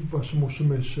właśnie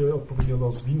musimy się odpowiednio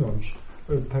rozwinąć.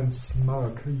 Ten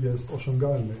smak jest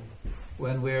osiągalny.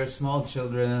 when we're small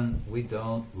children, we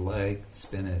don't like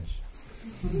spinach.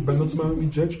 Będąc małymi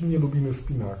dziećmi nie lubimy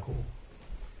szpinaku.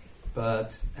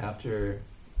 But after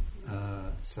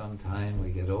some time we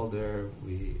get older,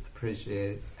 we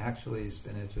appreciate actually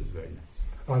spinach is very nice.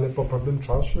 Ale po pewnym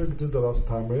czasie, gdy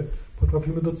dorastamy,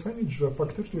 potrafimy docenić, że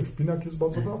faktycznie szpinak jest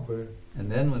bardzo dobry. And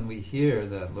then when we hear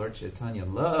that Lord Chaitanya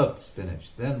loved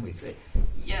spinach, then we say,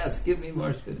 yes, give me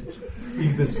more spinach. I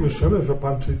gdy słyszymy, że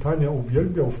Pan Chaitanya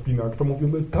uwielbiał szpinak, to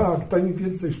mówimy, tak, daj mi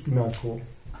więcej szpinaku.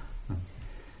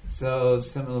 So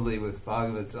similarly with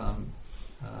Bhagavatam,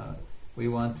 we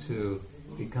want to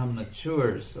become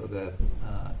mature so that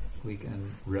we can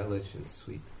relish its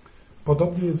sweetness.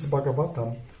 Podobnie jest z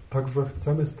Bhagavatam, także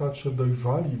chcemy stać się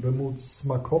dojrzali, by móc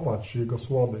smakować jego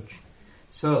słodycz.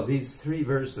 So these three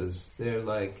verses,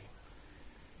 they're like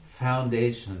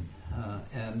foundation,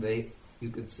 and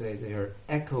you could say they are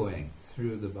echoing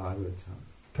through the Bhagavatam.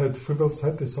 Te 3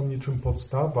 wersety są niczym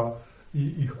podstawa i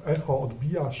ich echo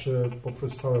odbija się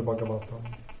poprzez całe Bhagavatam.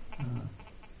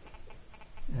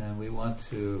 And we want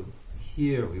to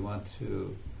hear, we want to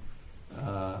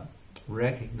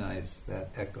recognize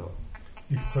that echo.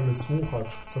 I chcemy słuchać,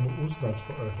 chcemy uznać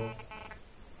to echo.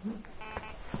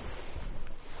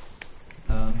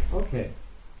 Okay.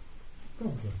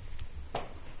 Dobrze.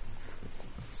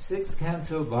 6th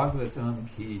Canto Bhagavatam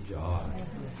Ki Jai.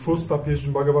 6.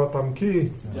 pieśń Bhagavatam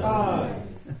Ki. Jai.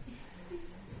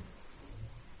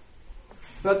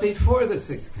 But before the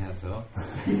 6th canto,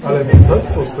 Ale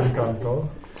przed 6. kanto,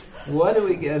 what do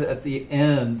we get at the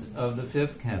end of the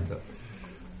 5th canto?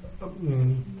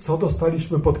 co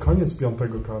dostaliśmy pod koniec 5.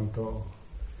 kanto?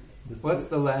 What's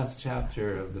the last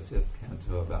chapter of the 5th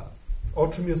canto about? O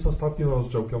czym jest ostatni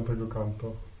rozdział 5.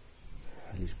 kanto?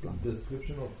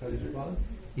 Description of Hellish Planet?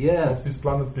 Yes, Opis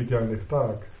planet piekielnych,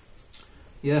 tak.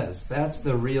 yes, that's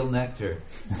the real nectar.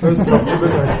 To jest prawdziwy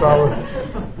nektar.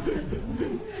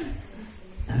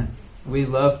 We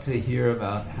love to hear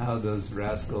about how those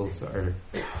rascals are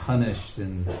punished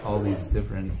in all these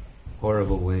different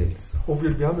horrible ways.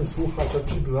 Uwielbiamy słuchać, jak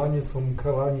ci dranie są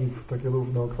karani w takie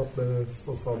różne okropne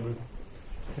sposoby.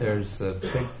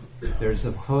 There's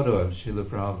a photo of Srila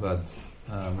Prabhupada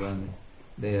when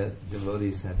the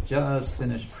devotees had just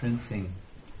finished printing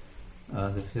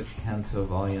the 5th canto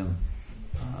volume.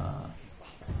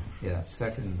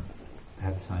 Second,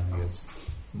 that time I guess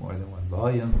more than one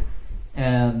volume.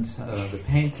 And the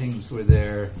paintings were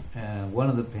there, and one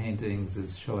of the paintings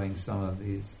is showing some of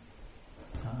these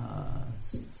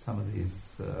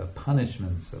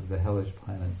punishments of the hellish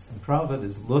planets. And Prabhupada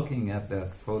is looking at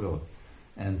that photo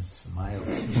and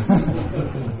smiling.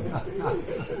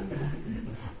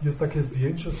 Jest takie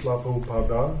zdjęcie Śrila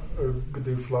Prabhupada,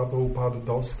 gdy Śrila Prabhupada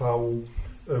dostał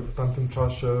w tamtym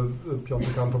czasie 5.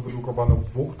 kanto wydrukowano w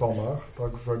 2 tomach,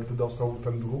 także gdy dostał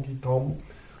ten 2. tom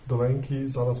do ręki,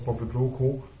 zaraz po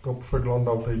wydruku, to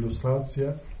przeglądał te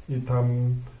ilustracje i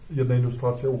tam jedna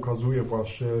ilustracja ukazuje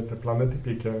właśnie te planety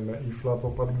piekielne i Śrila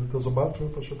Prabhupada, gdy to zobaczył,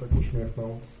 to się tak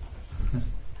uśmiechnął.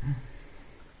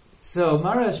 So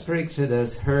Maharaj Parikshit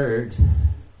has heard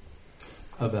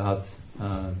about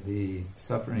the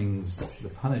sufferings, the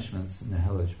punishments in the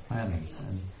hellish planets,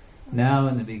 and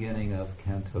now in the beginning of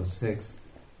Canto 6,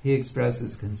 he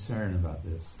expresses concern about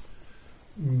this.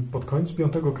 Pod koniec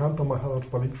 5. kanto Maharaj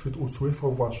Parikshit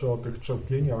usłyszał właśnie o tych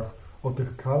cierpieniach, o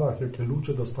tych karach, jakie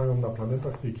ludzie dostają na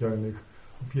planetach piekielnych,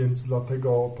 więc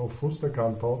dlatego to 6.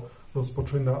 kanto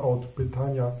rozpoczyna od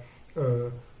pytania,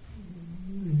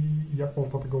 jak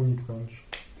można tego uniknąć.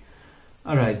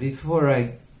 Alright, before I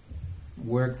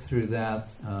work through that,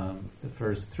 the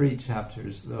first 3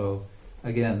 chapters, though,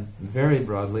 again, very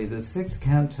broadly, the 6th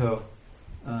canto,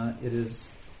 it is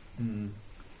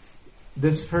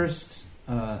this first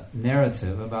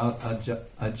narrative about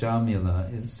Ajamila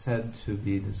is said to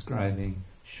be describing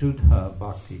Shuddha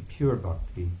Bhakti, pure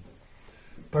Bhakti.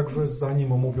 Także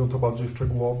zanim omówią to bardziej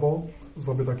szczegółowo,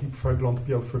 zrobię taki przegląd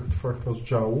pierwszych 3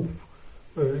 rozdziałów.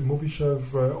 Mówi się,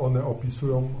 że one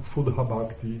opisują Shuddha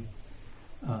Bhakti.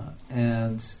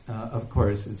 Of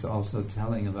course it's also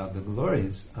telling about the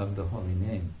glories of the holy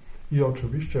name. I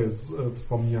oczywiście jest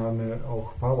wspomniane o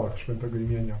chwałach świętego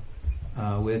imienia.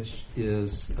 Which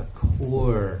is a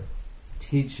core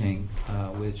teaching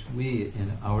which we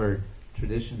in our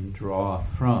tradition draw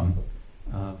from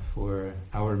for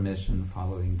our mission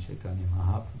following Chaitanya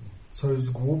Mahaprabhu. Co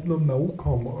jest główną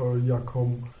nauką,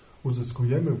 jaką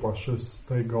uzyskujemy właśnie z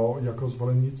tego jako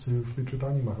zwolennicy Śri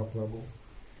Chaitanya Mahaprabhu.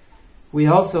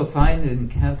 We also find in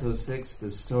Canto 6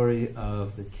 the story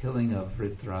of the killing of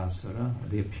Vritrasura,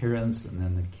 the appearance and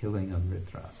then the killing of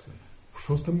Vritrasura. W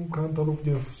 6. kanto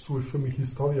również słyszymy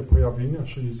historię pojawienia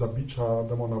się i zabicia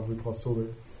demona Vritrasury.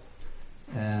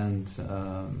 And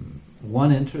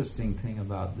one interesting thing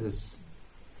about this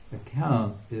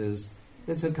account is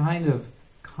it's a kind of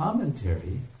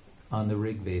commentary on the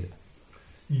Rig Veda.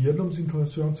 I jedną z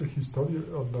interesujących historii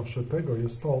odnośnie tego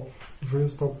jest to, że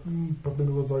jest to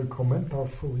pewnego rodzaju komentarz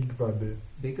Rig Vedy.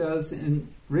 Because in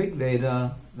Rig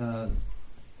Veda,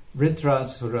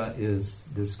 Vritrasura is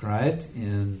described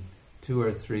in 2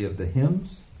 or 3 of the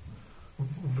hymns.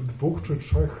 W 2 czy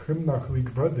 3 hymnach Rig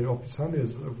Vedy opisany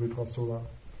jest Vritrasura.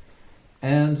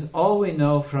 And all we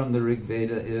know from the Rig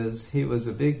Veda is he was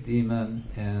a big demon,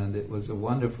 and it was a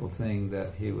wonderful thing that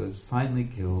he was finally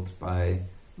killed by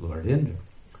Lord Indra.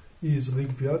 I z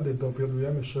Rig Vedy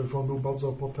dowiadujemy się, że on był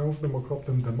bardzo potężnym,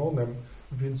 okropnym demonem,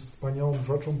 więc wspaniałą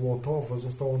rzeczą było to, że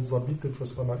został on zabity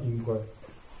przez pana Indrę.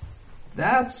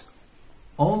 That's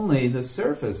only the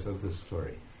surface of the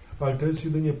story. Ale to jest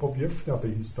jedynie powierzchnia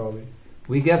tej historii.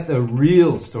 We get the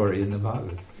real story in the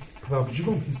Bhagavad.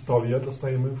 Prawdziwą historię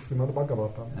dostajemy w Śrimad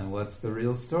Bhagavatam. And what's the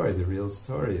real story? The real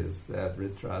story is that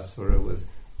Vritrasura was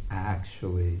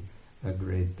actually a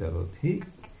great devotee.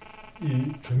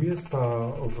 I czym jest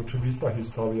ta rzeczywista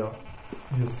historia?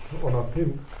 Jest ona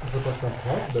tym, że tak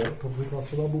naprawdę to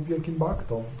Vritrasura był wielkim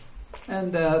baktą.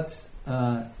 And that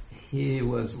he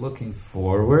was looking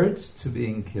forward to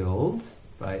being killed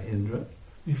by Indra.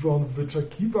 I że on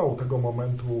wyczekiwał tego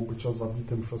momentu bycia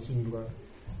zabitym przez Indrę.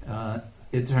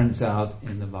 It turns out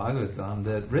in the Bhagavatam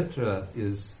that Vritra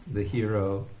is the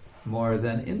hero more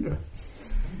than Indra.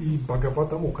 I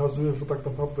Bhagavatam ukazuje, że tak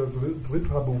naprawdę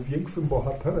Vritra był większym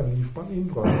bohaterem niż pan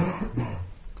Indra.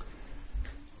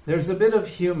 There's a bit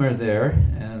of humor there,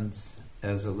 and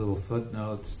as a little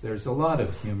footnote, there's a lot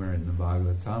of humor in the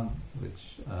Bhagavatam,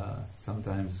 which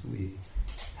sometimes we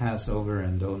pass over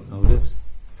and don't notice.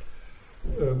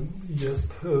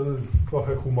 Jest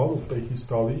trochę humoru w tej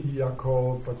historii i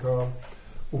jako taka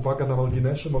uwaga na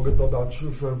marginesie mogę dodać,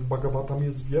 że w Bhagavatam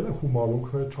jest wiele humoru,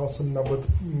 które czasem nawet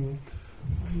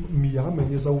mijamy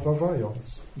nie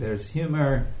zauważając. There's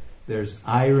humor, there's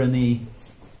irony.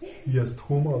 Jest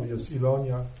humor, jest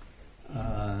ironia.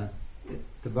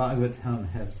 The Bhagavatam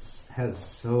has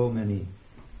so many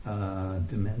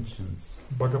dimensions.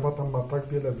 Bhagavatam ma tak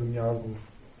wiele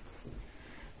wymiarów.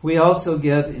 We also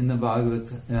get in the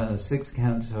Bhagavad 6th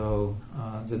canto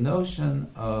the notion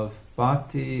of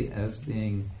bhakti as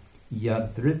being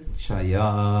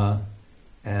yadrichaya,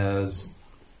 as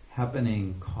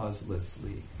happening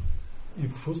causelessly. I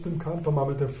w 6. kanto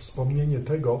mamy też wspomnienie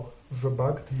tego, że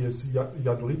bhakti jest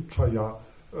yadrichaya,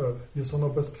 jest ono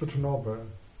bezprzyczynowe.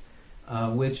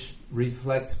 Which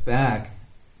reflects back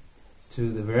to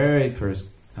the very first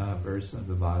verse of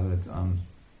the Bhagavatam,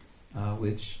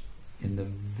 which in the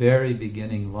very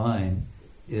beginning line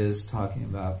is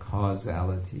talking about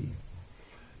causality.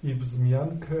 I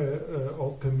wzmiankę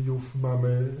o tym już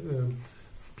mamy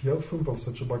w pierwszym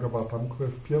wersecie Bhagavatam, który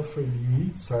w pierwszej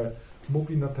linijce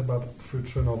mówi na temat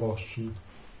przyczynowości.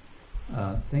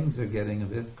 Things are getting a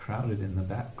bit crowded in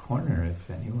the back corner.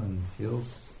 If anyone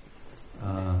feels,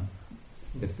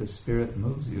 if the Spirit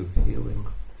moves you,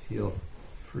 feel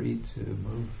free to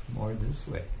move more this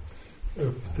way.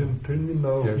 W tym tylnym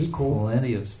narożniku,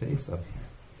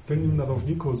 w tylnym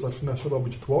narożniku zaczyna się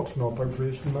robić tłoczno, także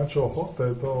jeśli macie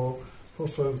ochotę, to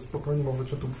proszę spokojnie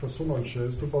możecie tu przesunąć się.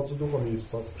 Jest tu bardzo dużo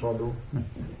miejsca z przodu.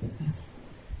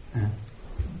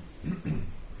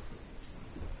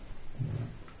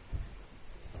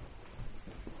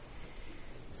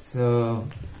 So,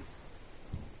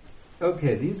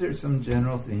 okay, these are some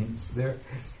general themes.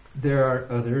 There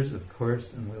are others, of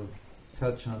course, and we'll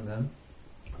touch on them.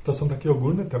 To są takie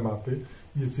ogólne tematy,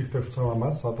 jest ich też cała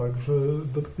masa, także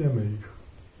dotkniemy ich.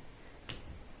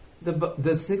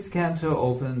 The 6th canto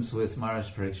opens with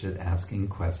Maharaj Parikshit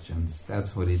asking questions.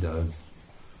 That's what he does.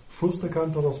 6.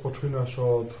 kanto rozpoczyna się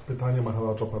od pytania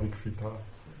Maharaja Parikshita.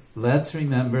 Let's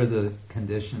remember the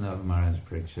condition of Maharaj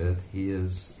Parikshit. He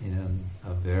is in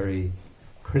a very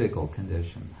critical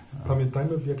condition.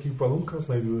 Pamiętajmy, w jakich warunkach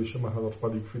znajduje się Maharaj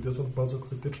Parikshit. Jest on w bardzo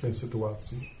krytycznej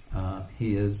sytuacji. He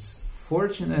is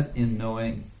fortunate in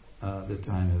knowing the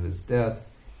time of his death.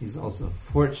 He's also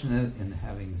fortunate in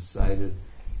having decided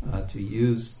to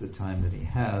use the time that he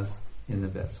has in the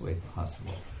best way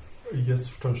possible. Jest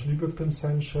szczęśliwy w tym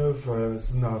sensie, że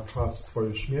zna czas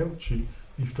swojej śmierci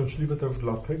i szczęśliwy też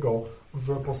dlatego,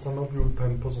 że postanowił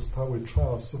ten pozostały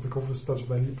czas wykorzystać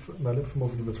w najlepszy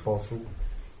możliwy sposób.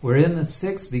 We're in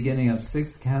the beginning of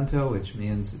 6th canto, which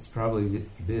means it's probably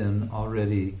been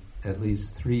already at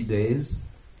least 3 days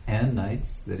and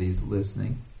nights that he's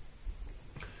listening.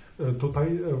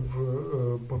 Tutaj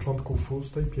w początku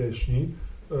 6. pieśni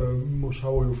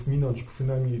musiało już minąć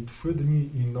przynajmniej 3 dni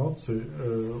i nocy,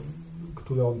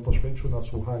 które on poświęcił na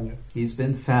słuchanie. He's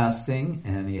been fasting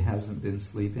and he hasn't been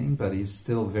sleeping, but he's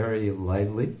still very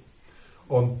lively.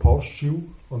 On pościł,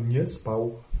 on nie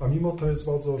spał, a mimo to jest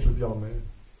bardzo ożywiony.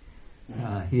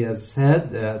 He has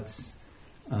said that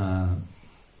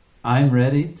I'm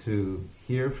ready to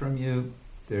hear from you.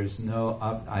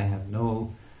 I have no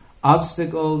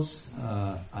obstacles.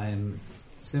 I'm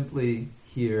simply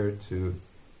here to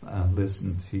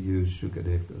listen to you,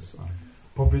 Shukadev Goswami.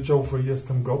 Powiedział, że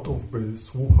jestem gotów, by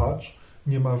słuchać,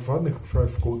 nie ma żadnych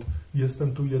przeszkód,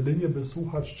 jestem tu jedynie, by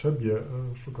słuchać Ciebie,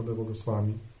 Shukadeva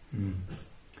Goswami.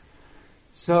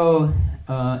 So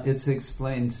it's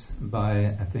explained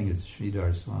by, I think it's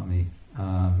Sridhar Swami,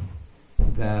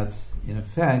 that in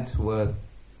effect what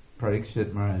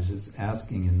Parikshit Maharaj is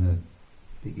asking in the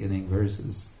beginning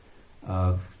verses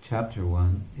of chapter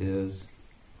 1 is,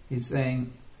 he's saying,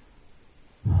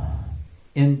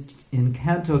 in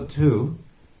Canto 2,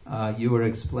 you were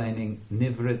explaining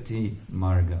Nivritti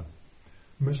Marga.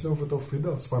 Myślę, że to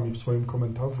Sridhar Swami w swoim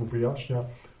komentarzu wyjaśnia,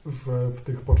 że w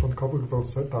tych początkowych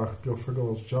wersetach pierwszego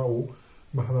rozdziału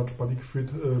Maharaj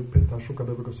Parikshit pyta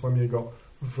Shukadeva Goswamiego,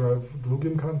 że w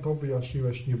drugim kanto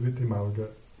wyjaśniłeś Nivritti Margę.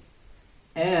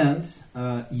 And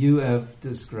you have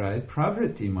described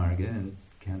Pravritti Marga in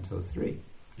Canto 3.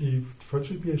 I w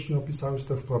trzeciej pieśni opisałeś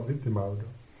też Pravritti Marga.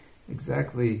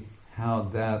 Exactly how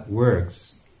that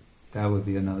works, that would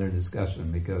be another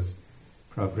discussion, because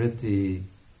Pravritti,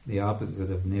 the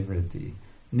opposite of Nivritti.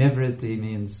 Nivritti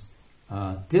means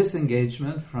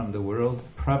disengagement from the world.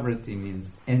 Pravritti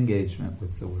means engagement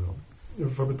with the world.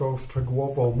 Żeby to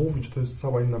szczegółowo omówić, to jest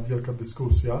cała inna wielka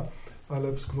dyskusja,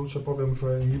 ale w skrócie powiem,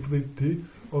 że Nivritti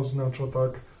oznacza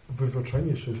tak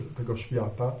wyrzeczenie się tego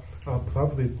świata, a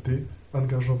Pravritti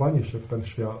angażowanie się w ten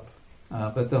świat.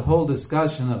 But the whole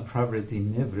discussion of Pravritti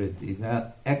Nivritti,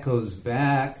 that echoes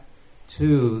back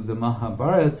to the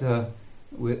Mahabharata,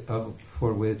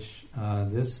 for which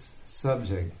this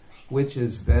subject, which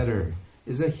is better,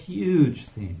 is a huge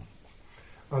theme.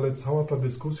 Ale cała ta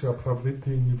dyskusja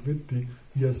Pravritti i Nivritti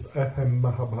jest echem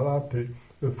Mahabharaty,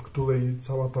 w której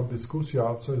cała ta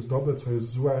dyskusja, co jest dobre, co jest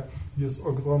złe, jest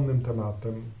ogromnym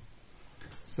tematem.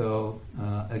 So,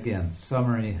 again,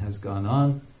 summary has gone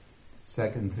on,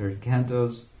 second, third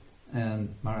cantos, and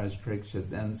Maharaj Parikshit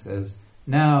then says,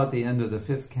 now at the end of the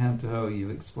fifth canto,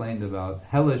 you've explained about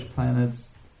hellish planets.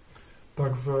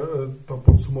 Także to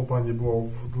podsumowanie było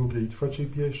w drugiej i trzeciej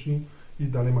pieśni i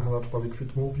dalej Maharaj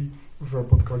Parikshit mówi, że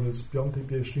pod koniec piątej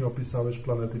pieśni opisałeś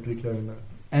planety piekielne.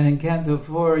 And in Canto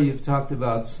 4, you've talked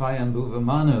about Swayambhuva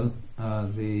Manu.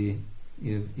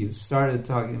 You've started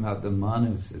talking about the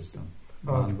Manu system.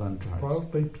 A w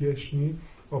czwartej pieśni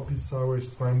opisałeś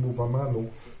Swayambhuva Manu.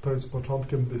 To jest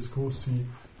początkiem dyskusji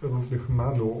różnych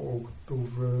Manu,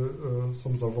 którzy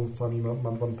są zarządcami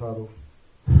Manwantarów.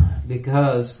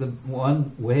 Because the one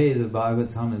way the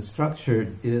Bhagavatam is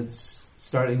structured, it's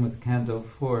starting with Canto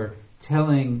 4,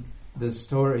 telling the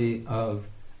story of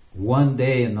one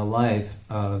day in the life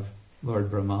of Lord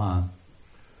Brahma.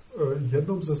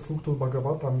 Jedną ze struktur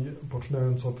Bhagavatam,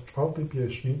 poczynając od czwartej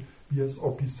pieśni, jest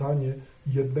opisanie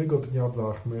jednego dnia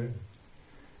Brahmy.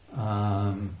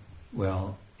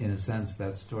 Well, in a sense,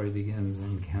 that story begins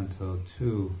in Canto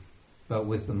 2, but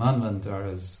with the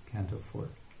Manvantaras, Canto 4.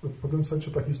 W pewnym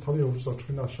sensie ta historia już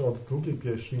zaczyna się od drugiej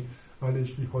pieśni, ale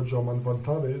jeśli chodzi o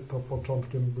Manvantary, to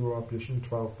początkiem była pieśń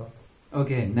czwarta.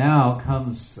 Okay, now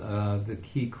comes the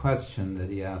key question that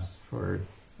he asked for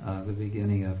the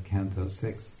beginning of Canto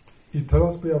 6. I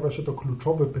teraz pojawia się to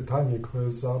kluczowe pytanie,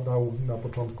 które zadał na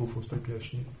początku szóstej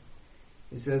pieśni.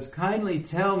 He says, kindly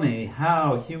tell me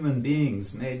how human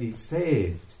beings may be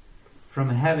saved from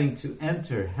having to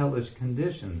enter hellish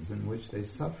conditions in which they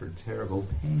suffer terrible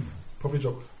pain.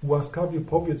 Powiedział, łaskawie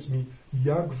powiedz mi,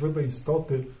 jak żywe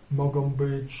istoty mogą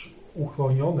być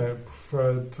uchronione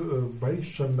przed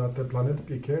wejściem na te planety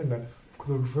piekielne, w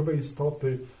których żywe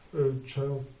istoty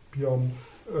cierpią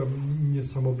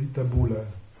niesamowite bóle.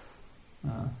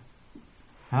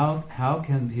 How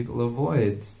can people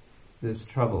avoid this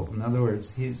trouble? In other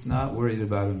words, he's not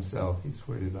worried about himself, he's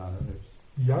worried about others.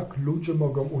 Jak ludzie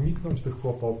mogą uniknąć tych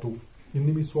kłopotów?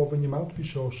 Innymi słowy, nie martwi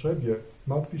się o siebie,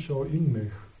 martwi się o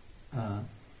innych.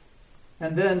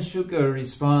 And then Shuka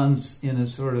responds in a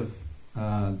sort of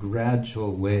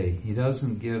gradual way. He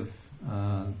doesn't give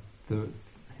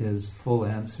his full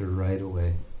answer right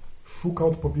away. Shuka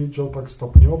odpowiedział tak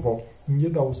stopniowo, nie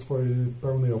dał swojej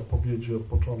pełnej odpowiedzi od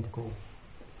początku.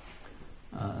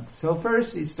 So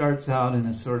first he starts out in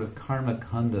a sort of karma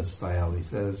kanda style. He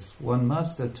says, one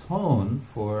must atone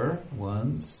for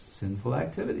one's sinful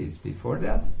activities before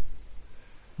death.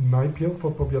 Najpierw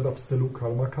odpowiada w stylu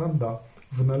karma kanda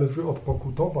że należy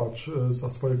odpokutować za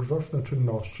swoje grzeszne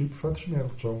czynności przed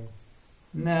śmiercią.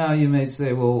 Now you may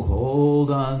say, well, hold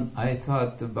on, I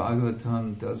thought the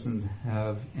Bhagavatam doesn't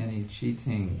have any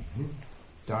cheating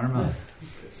dharma.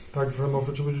 Także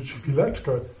możecie powiedzieć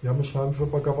chwileczkę, ja myślałem, że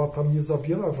Bhagavatam nie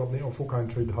zawiera żadnej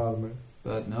oszukańczej dharmy.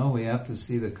 But no, we have to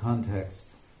see the context.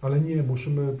 Ale nie,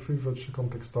 musimy przyjrzeć się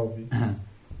kontekstowi.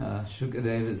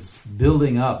 Shukadeva is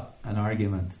building up an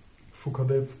argument.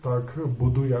 Shukadev tak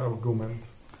buduje argument.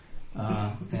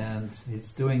 And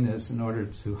he's doing this in order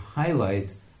to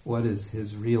highlight what is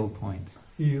his real point.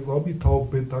 I robi to,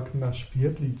 by tak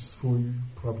naświetlić swój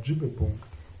prawdziwy punkt.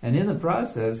 And in the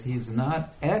process, he's not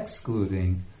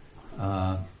excluding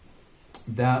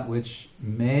that which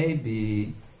may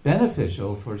be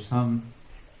beneficial for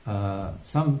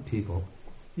some people.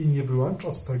 I nie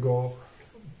wyłącza z tego,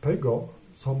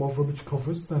 co może być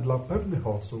korzystne dla pewnych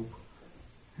osób.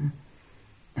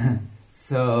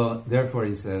 So, therefore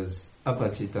he says,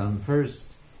 apachitam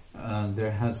first,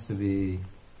 there has to be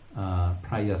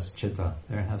prayaschita,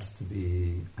 there has to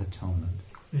be atonement.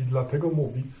 I dlatego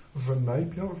mówi, że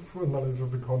najpierw należy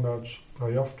wykonać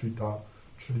prayashchita,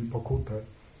 czyli pokutę.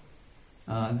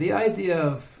 The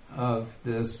idea of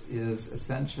this is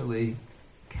essentially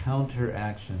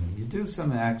counteraction. You do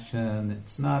some action,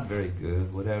 it's not very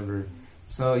good, whatever.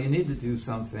 So you need to do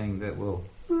something that will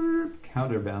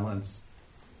counterbalance.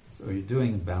 So you're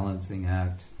doing a balancing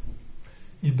act.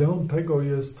 Ideą tego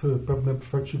jest pewne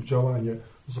przeciwdziałanie.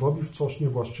 Zrobisz coś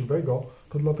niewłaściwego,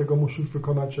 to dlatego musisz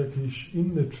wykonać jakiś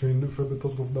inny czyn, żeby to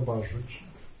zrównoważyć.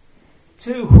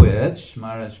 To which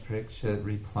Maharaj Parikshit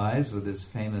replies with his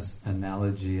famous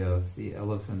analogy of the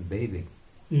elephant bathing.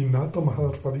 I na to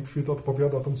Maharaj Parikshit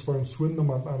odpowiada tą swoją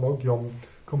słynną analogią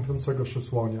kąpiącego się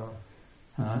słonia.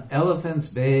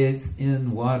 Elephants bathe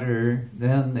in water,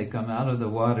 then they come out of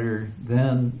the water,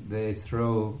 then they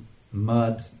throw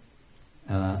mud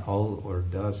or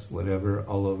dust, whatever,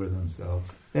 all over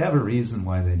themselves. They have a reason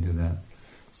why they do that.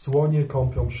 Słonie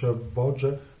kąpią się w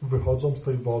wodzie, wychodzą z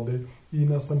tej wody i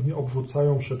następnie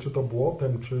obrzucają się czy to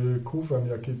błotem, czy kurzem,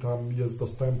 jaki tam jest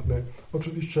dostępny.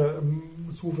 Oczywiście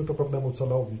służy to pewnemu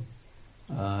celowi.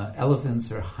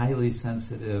 Elephants are highly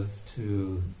sensitive to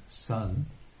sun.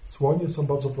 Słonie są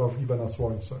bardzo wrażliwe na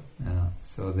słońce.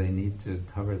 So they need to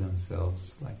cover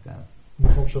themselves like that.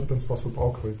 Muszą się w ten sposób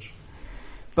okryć.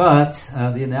 But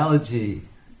the analogy,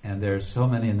 and there are so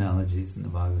many analogies in the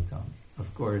Bhagavatam,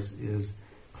 of course, is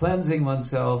cleansing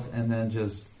oneself and then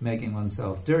just making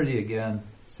oneself dirty again.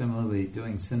 Similarly,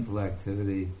 doing sinful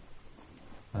activity,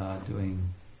 doing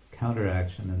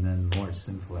counteraction, and then more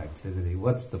sinful activity.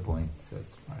 What's the point,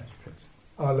 says Maharaj Parikshit.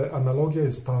 Ale analogia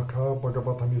jest taka,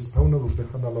 Bhagavatam jest pełno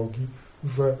różnych analogii,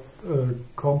 że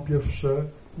kąpiesz się,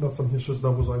 następnie się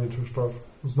znowu zanieczyszczasz,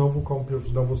 znowu kąpiesz,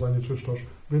 znowu zanieczyszczasz.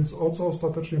 Więc o co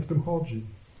ostatecznie w tym chodzi?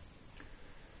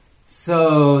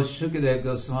 So Shukadeva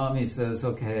Goswami says,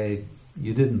 okay,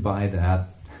 you didn't buy that.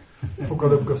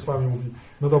 Shukadev Goswami mówi,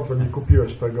 no dobrze, nie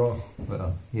kupiłeś tego.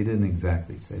 Well, he didn't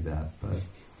exactly say that, but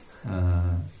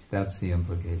that's the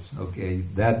implication. Okay,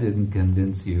 that didn't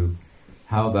convince you.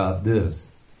 How about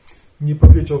this? Nie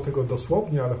powiedział tego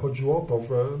dosłownie, ale chodziło o to,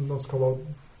 że no skoro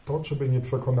to Ciebie nie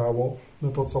przekonało, no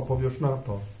to co powiesz na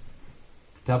to?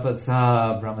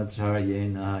 Tapasa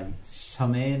brahmacharyena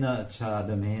shamena cha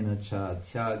damena cha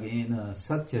tyagena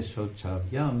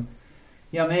satyashochavyam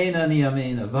yamena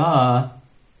niyamena va.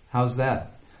 How's that?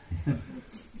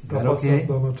 Is that okay?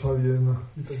 Brahmacharyena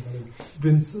i tak dalej.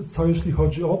 Więc co jeśli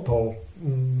chodzi o to?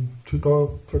 Czy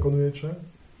to przekonujecie?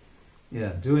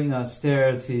 Yeah, doing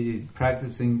austerity,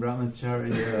 practicing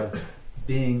brahmacharya,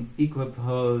 being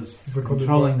equiposed,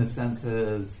 controlling the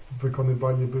senses.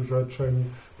 Wykonywanie wyrzeczeń,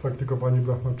 praktykowanie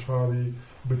brahmachari,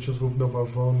 bycie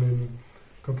zrównoważonym,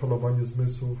 kontrolowanie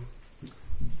zmysłów.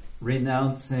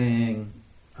 Renouncing,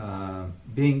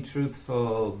 being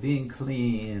truthful, being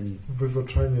clean.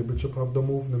 Wyrzeczenie, bycie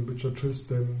prawdomównym, bycie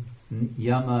czystym.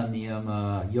 Yama,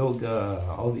 niyama, yoga,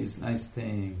 all these nice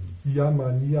things.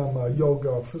 Yama, niyama,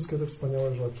 yoga, wszystkie te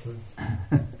wspaniałe rzeczy.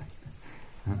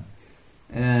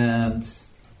 And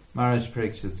Maharaj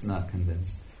Parikshit's not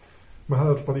convinced.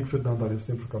 Maharaj Parikshit nadal jest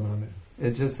nieprzekonany.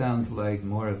 It just sounds like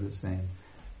more of the same.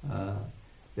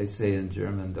 They say in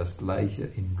German, das Gleiche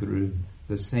in grün,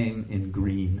 the same in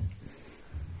green.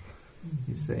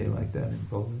 You say it like that in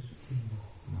Polish?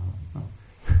 No.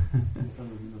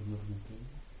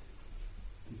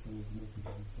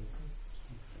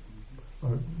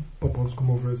 Po polsku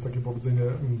może jest takie powiedzenie,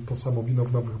 to samo wino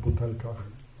w nowych butelkach.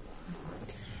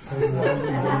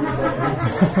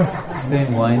 Same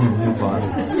wine in new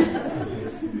bottles.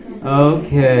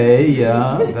 Okay,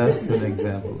 yeah, that's an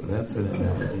example. That's an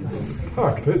analogy.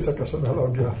 Tak, to jest jakaś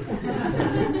analogia.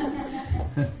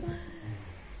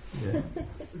 Yeah.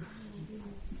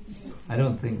 I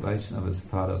don't think Vaishnavas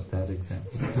thought of that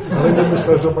example. Ale nie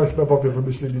myślę, że Vaishnawowie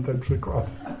wymyślili ten przykład.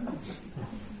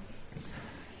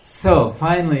 So,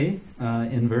 finally,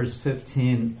 in verse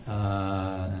 15,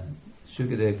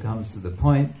 Shukadev comes to the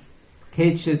point.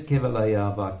 Kechit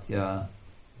kevalaya bhaktya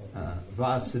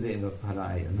vasudeva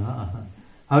parayana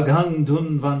haghang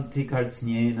dunvanti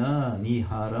kartsnyena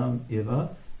niharam iva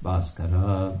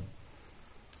bhaskara.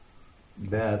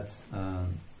 That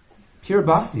pure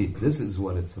bhakti, this is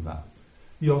what it's about.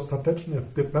 I ostatecznie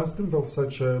w 15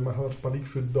 wersecie Maharaj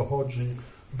Parikshit dochodzi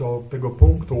do tego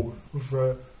punktu,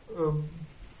 że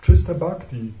czyste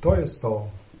bhakti to jest to.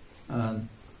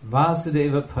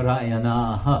 Vasudeva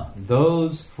parayanaha,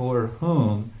 those for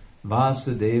whom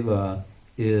Vasudeva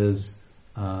is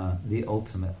the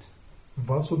ultimate.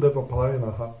 Vasudeva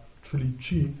parayanaha, czyli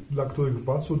ci, dla których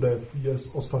Vasudev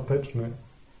jest ostateczny.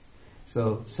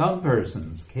 So some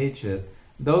persons, Kechit,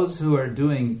 those who are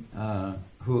doing,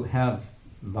 who have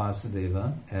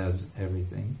Vasudeva as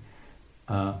everything,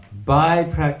 by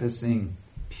practicing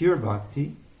pure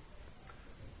bhakti,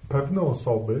 Pewne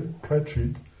osoby,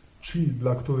 Kechit, ci,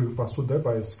 dla których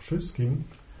Vasudeva jest wszystkim,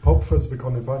 poprzez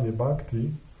wykonywanie bhakti,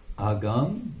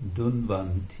 agam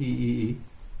dunvanti,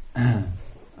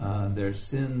 their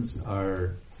sins are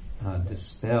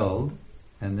dispelled,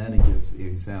 and then he gives the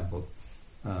example,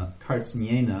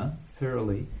 kartsnyena,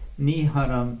 thoroughly,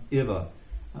 niharam iva,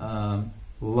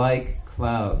 like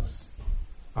clouds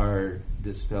are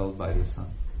dispelled by the sun.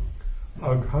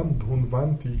 Agham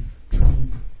dhunvanti, czyli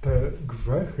te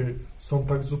grzechy są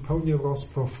tak zupełnie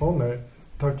rozproszone,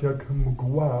 tak jak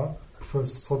mgła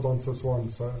przez wschodzące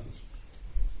słońce.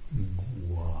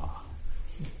 Mgła.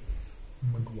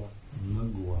 Mgła.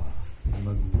 Mgła.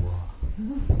 Mgła.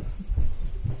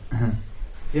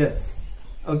 Yes.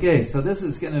 Okay, so this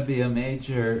is going to be a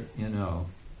major,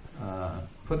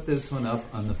 put this one up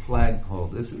on the flagpole.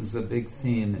 This is a big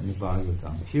theme in the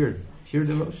Bhagavatam. Pure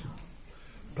devotion.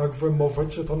 Także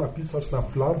możecie to napisać na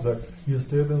fladze. Jest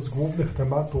to jeden z głównych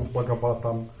tematów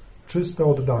Bhagavatam. Czyste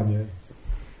oddanie.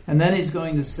 And then he's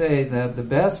going to say that the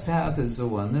best path is the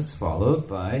one that's followed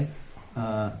by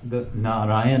the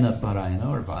Narayana Parayana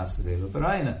or Vasudeva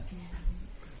Parayana.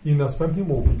 I następnie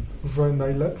mówi, że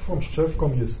najlepszą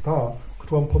ścieżką jest ta,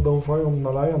 którą podążają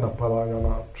Narayana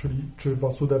Parayana, czyli czy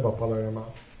Vasudeva Parayana.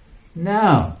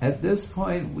 Now, at this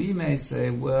point we may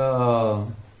say, well,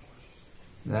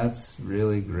 that's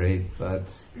really great,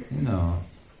 but,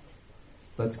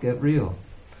 let's get real.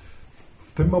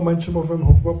 W tym momencie możemy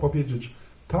powiedzieć,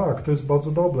 tak, to jest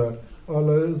bardzo dobre,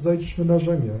 ale zejdźmy na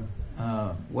ziemię.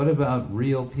 What about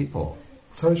real people?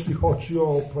 Co jeśli chodzi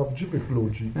o prawdziwych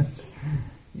ludzi?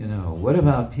 What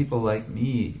about people like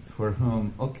me for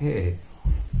whom, okay,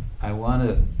 I want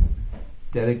to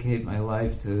dedicate my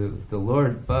life to the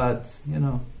Lord, but,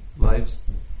 life's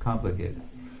complicated.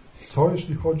 Co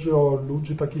jeśli chodzi o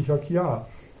ludzi takich jak ja?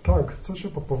 Tak, chcę się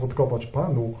podporządkować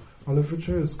Panu, ale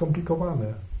życie jest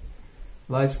skomplikowane.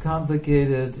 Life's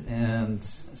complicated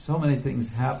and so many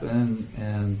things happen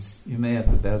and you may have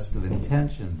the best of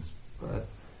intentions, but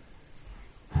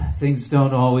things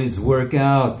don't always work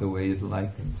out the way you'd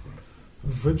like them to.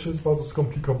 Życie jest bardzo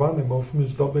skomplikowane, możesz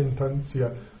mieć dobre intencje,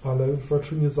 ale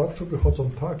rzeczy nie zawsze wychodzą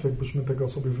tak, jakbyśmy tego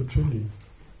sobie życzyli.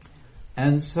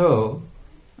 And so,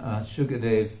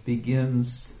 Shukadev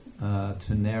begins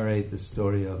to narrate the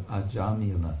story of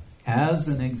Ajamila as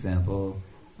an example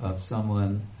of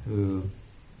someone who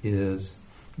is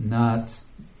not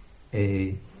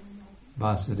a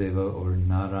Vasudeva or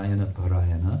Narayana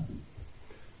Parayana.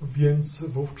 Więc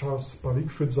wówczas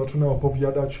Parikshit zaczyna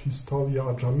opowiadać historię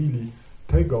Ajamili,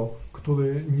 tego,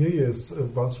 który nie jest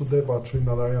Vasudeva czy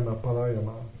Narayana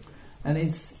Parayana. And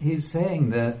he's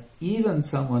saying that even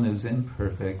someone who's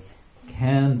imperfect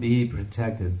can be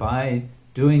protected by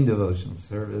doing devotional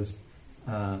service,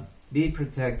 be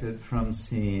protected from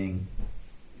seeing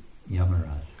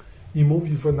Yamaraj. I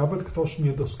mówi, że nawet ktoś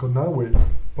niedoskonały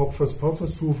poprzez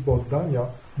proces służby oddania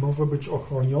może być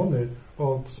ochroniony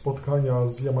od spotkania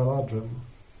z Yamarajem.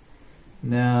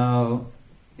 Now,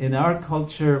 in our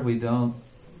culture we don't,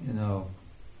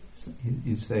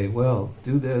 you say, well,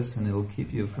 do this and it'll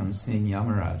keep you from seeing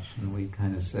Yamaraj. And we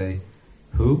kind of say,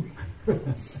 who?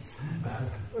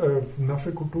 W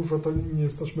naszej kulturze to nie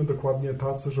jesteśmy dokładnie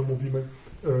tacy, że mówimy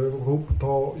rób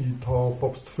to i to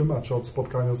powstrzyma cię od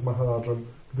spotkania z Maharajem.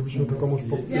 Gdybyśmy to komuś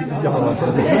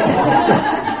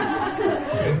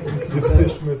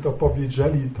Gdybyśmy to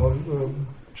powiedzieli, to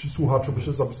ci słuchacze by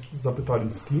się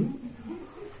zapytali, z kim?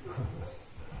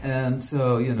 And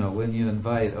so, when you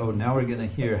invite, now we're going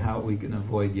to hear how we can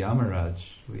avoid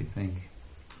Yamaraj, we think,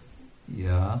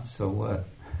 yeah, so what?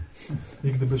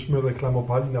 I gdybyśmy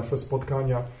reklamowali nasze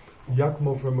spotkania, jak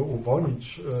możemy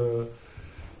uwolnić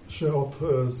się od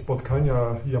spotkania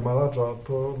Yamaraja,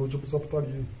 to ludzie by zapytali,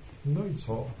 no i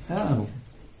co?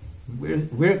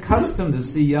 We're accustomed to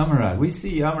see Yamaraj. We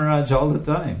see Yamaraj all the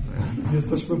time.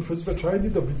 Jesteśmy przyzwyczajeni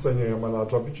do widzenia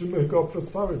Yamaraja. Widzimy go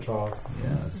przez cały czas.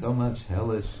 Yeah, so much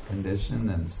hellish condition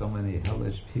and so many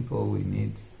hellish people we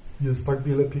meet. Jest tak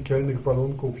wiele piekielnych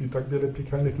warunków i tak wiele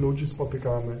piekielnych ludzi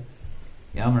spotykamy.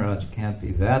 Yamaraj can't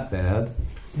be that bad.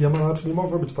 Yamaraj nie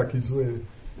może być taki zły.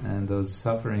 And those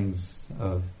sufferings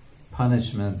of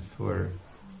punishment for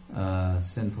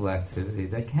sinful activity,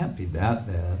 they can't be that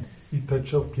bad. I te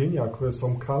cierpienia, które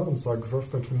są karą za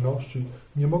grzeszne czynności,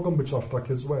 nie mogą być aż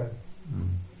takie złe.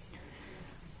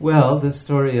 Well, the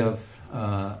story of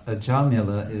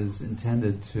Ajamila is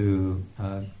intended to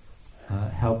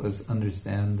help us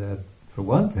understand that, for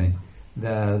one thing,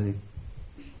 that it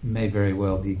may very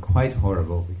well be quite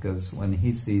horrible, because when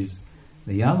he sees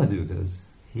the Yamadutas,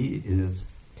 he is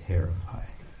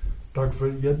terrified. Także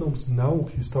jedną z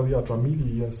nauk historii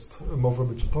Ajamili może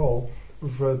być to,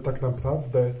 że tak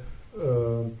naprawdę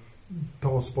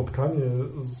to spotkanie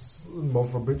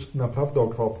może być naprawdę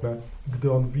okropne.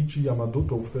 Gdy on widzi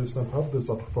Yamadutów, to jest naprawdę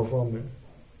zatrwożony.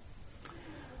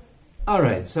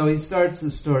 Alright, so he starts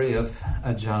the story of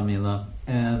Ajamila,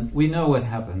 and we know what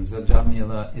happens.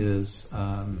 Ajamila is,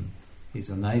 he's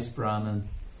a nice Brahmin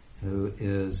who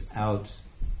is out,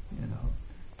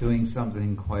 doing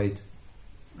something quite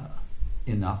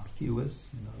innocuous,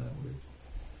 that word?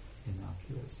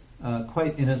 Innocuous.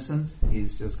 Quite innocent.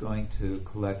 He's just going to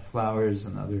collect flowers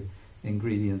and other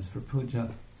ingredients for puja.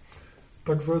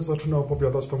 Także zaczyna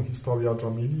opowiadać tą historię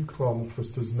Ajamili, którą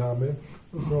wszyscy znamy,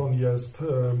 że on jest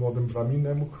młodym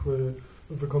braminem, który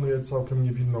wykonuje całkiem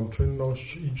niewinną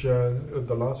czynność, idzie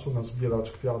do lasu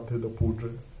nazbierać kwiaty do pudży.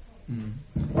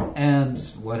 And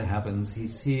what happens? He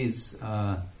sees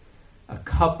a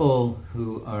couple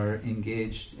who are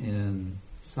engaged in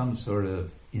some sort of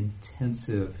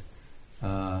intensive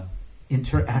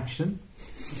interaction.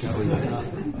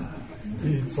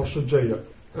 I co się dzieje?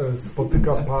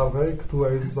 Spotyka parę, która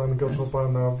jest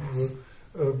zaangażowana w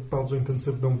bardzo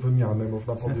intensywną wymianę,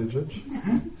 można powiedzieć.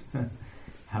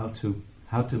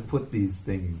 How to put these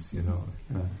things, in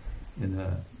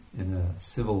a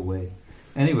civil way.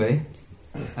 Anyway,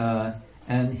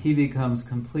 and he becomes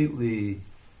completely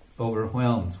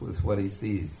overwhelmed with what he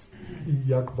sees. I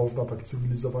jak można tak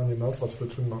cywilizowanie nazwać te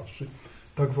czynności?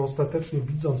 Także ostatecznie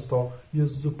widząc to,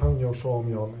 jest zupełnie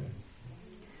oszołomiony.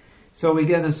 So we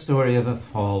get a story of a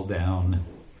fall down.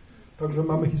 Także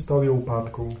mamy historię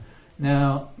upadku.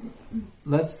 Now,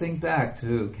 let's think back to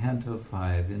Canto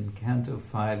 5. In Canto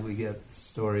 5 we get the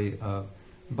story of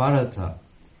Bharata.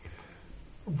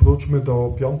 Wróćmy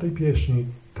do 5. pieśni.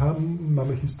 Tam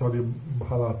mamy historię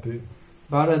Bharaty.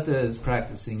 Bharata is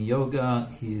practicing yoga.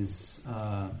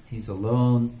 He's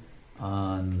alone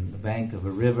on the bank of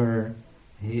a river.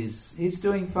 He's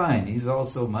doing fine. He's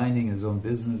also minding his own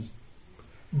business.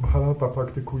 Bharata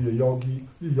praktykuje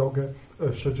jogę,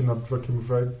 siedzi nad brzegiem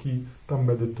rzeki, tam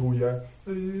medytuje.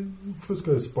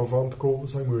 Wszystko jest w porządku,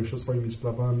 zajmuje się swoimi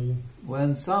sprawami.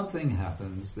 When something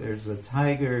happens, there's a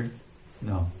tiger.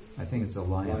 No, I think it's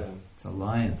a lion. It's a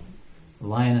lion. The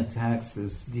lion attacks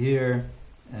this deer,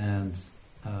 and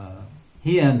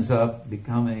he ends up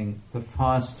becoming the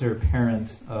foster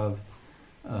parent of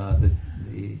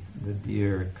the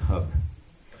deer cub.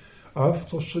 A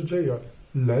co się dzieje?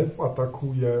 Lew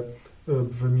atakuje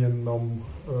brzemienną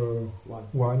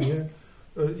łanię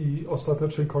i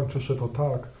ostatecznie kończy się to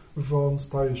tak, że on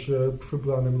staje się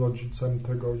przybranym rodzicem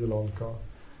tego jelonka.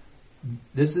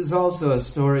 This is also a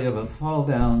story of a fall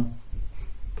down.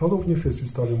 To również jest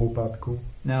historią upadku.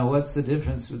 Now, what's the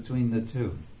difference between the two?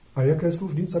 A jaka jest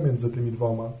różnica między tymi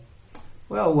dwoma?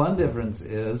 Well, one difference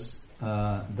is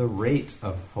the rate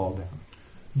of fall down.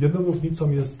 Jedną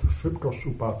różnicą jest szybkość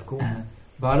upadku.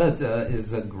 Bharata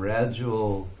is a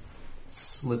gradual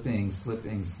slipping,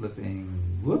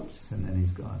 whoops, and then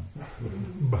he's gone.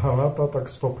 Bharata tak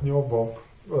stopniowo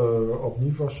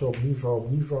obniża się,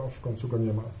 aż w końcu go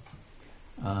nie ma.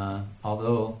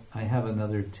 Although I have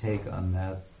another take on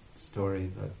that story,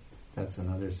 but that's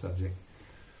another subject.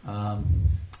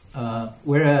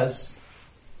 Whereas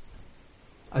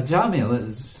Ajamila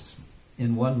is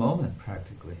in one moment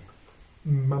practically.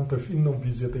 Mam też inną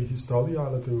wizję tej historii,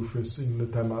 ale to już jest inny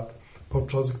temat.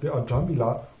 Podczas gdy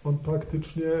Ajamila, on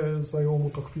praktycznie zajął mu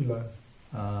to chwilę.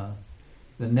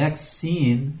 The next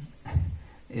scene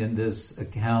in this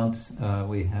account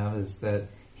we have is that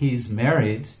he's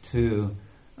married to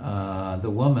the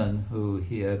woman who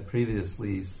he had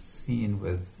previously seen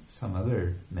with some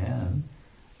other man,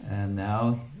 and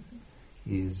now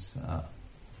he's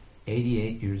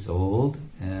 88 years old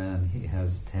and he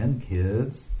has 10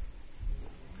 kids.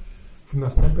 W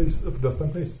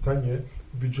następnej scenie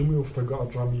widzimy już tego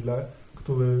Ajamilę,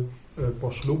 który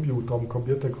poślubił tą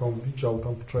kobietę, którą widział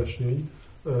tam wcześniej,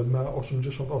 na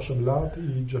 88 lat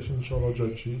i 10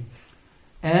 dzieci.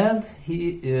 And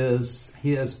he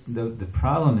has the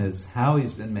problem is how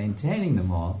he's been maintaining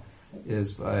them all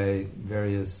is by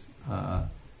various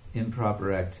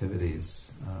improper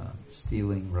activities,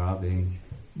 stealing, robbing.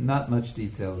 Not much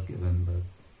details given, but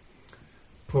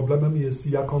Problemem jest,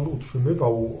 jak on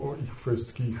utrzymywał ich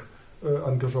wszystkich.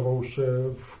 Angażował się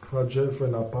w kradzieże,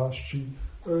 napaści.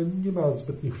 Nie ma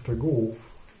zbytnich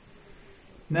szczegółów.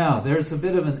 now there's a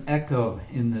bit of an echo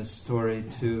in this story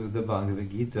to the Bhagavad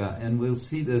Gita, and we'll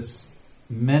see this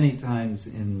many times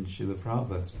in Srila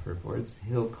Prabhupada's purports.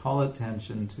 He'll call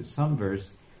attention to some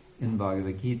verse in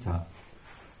Bhagavad Gita.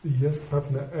 Jest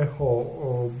pewne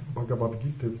echo Bhagavad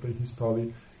Gity w tej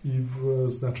historii i w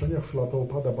znaczeniach Srila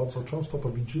Prabhupada bardzo często to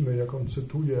widzimy, jak on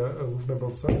cytuje różne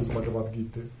wersety z Bhagavad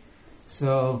Gity.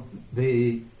 So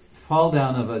the fall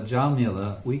down of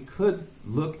Ajamila we could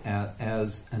look at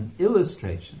as an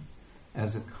illustration,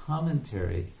 as a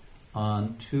commentary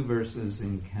on two verses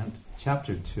in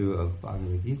chapter 2 of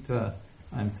Bhagavad Gita.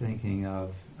 I'm thinking of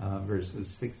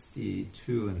verses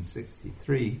 62 and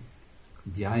 63.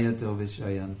 Dhyayato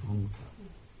Vishayan Pumsa.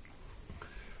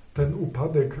 Ten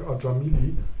upadek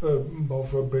Ajamili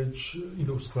może być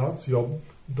ilustracją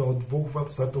do dwóch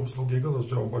wersetów z drugiego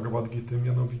rozdziału Bhagavad Gity,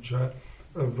 mianowicie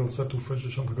wersetu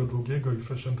 62 i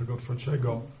 63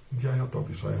 Dhyayato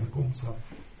Vishayan Pumsa.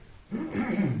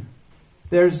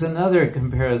 There's another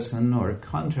comparison or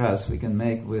contrast we can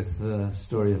make with the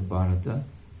story of Bharata.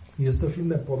 Jest też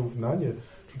inne porównanie,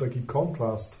 czy taki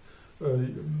kontrast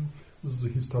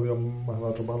z historią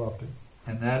Maharaja Bharaty.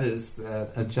 And that is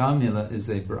that Ajamila is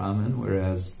a Brahmin,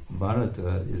 whereas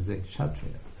Bharata is a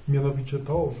Kshatriya. Mianowicie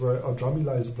to, że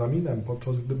Ajamila jest Brahminem,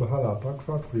 podczas gdy Bharata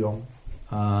Kshatriyą.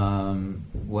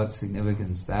 What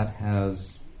significance that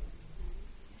has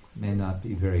may not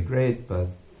be very great, but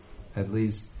at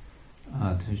least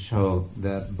to show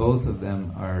that both of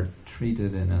them are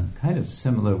treated in a kind of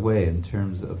similar way in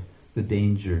terms of the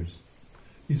dangers.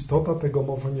 Istota tego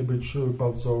może nie być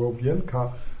bardzo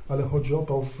wielka, ale chodzi o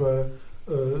to, że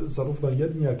zarówno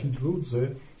jedni, jak i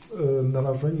drudzy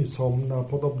narażeni są na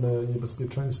podobne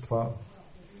niebezpieczeństwa.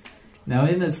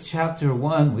 Now in this chapter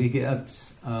 1 we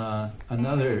get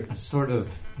another sort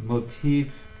of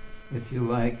motif, if you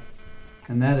like,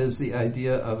 and that is the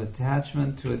idea of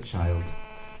attachment to a child.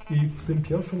 I w tym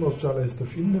pierwszym rozdziale jest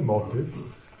też inny motyw,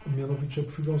 mianowicie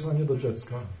przywiązanie do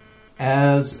dziecka.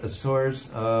 As a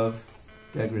source of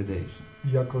degradation.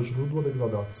 Jako źródło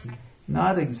degradacji.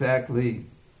 Not exactly,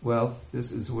 well,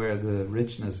 this is where the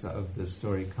richness of the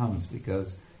story comes,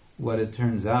 because what it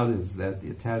turns out is that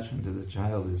the attachment to the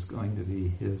child is going to be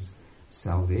his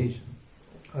salvation.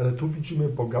 Ale tu widzimy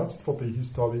bogactwo tej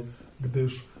historii,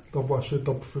 gdyż to właśnie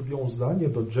to przywiązanie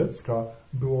do dziecka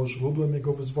było źródłem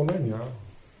jego wyzwolenia.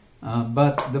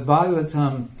 But the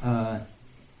Bhagavatam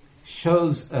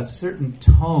shows a certain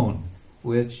tone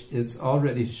which it's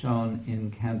already shown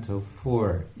in Canto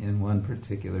 4 in one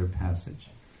particular passage.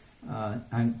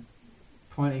 I'm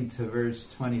pointing to verse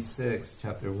 26,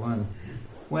 chapter 1.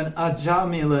 When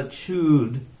Ajamila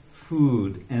chewed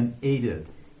food and ate it,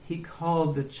 he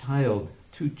called the child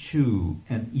to chew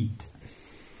and eat.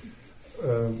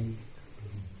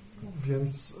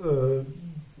 Więc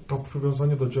to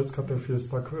przywiązanie do dziecka też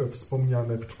jest tak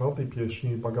wspomniane w 4.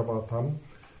 pieśni Bhagavatam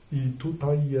i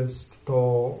tutaj jest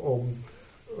to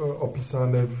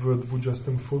opisane w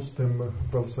 26.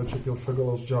 wersecie 1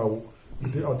 rozdziału.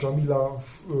 Gdy Ajamila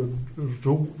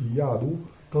żył i jadł,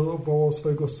 to wołał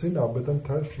swojego syna, by ten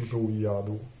też żył i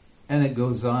jadł. And it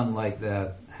goes on like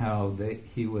that, how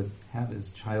he would have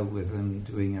his child with him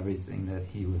doing everything that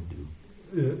he would do.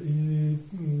 I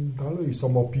dalej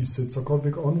są opisy,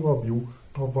 cokolwiek on robił,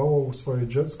 to wołał swoje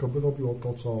dziecko, by robiło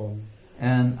to, co on.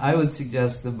 And I would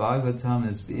suggest the Bhagavatam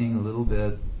is being a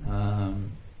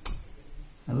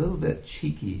little bit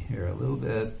cheeky here, a little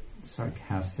bit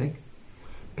sarcastic.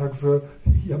 Także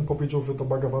Jan powiedział, że to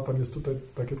Bhagavatam jest tutaj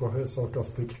takie trochę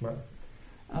sarkastyczne.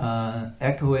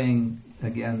 Echoing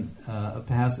again a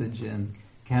passage in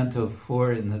Canto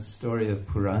 4 in the story of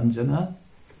Puranjana.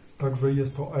 Także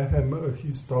jest to echem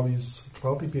historii z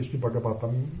 4. pieśni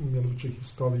Bhagavatam, mianowicie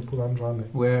historii Puranjany.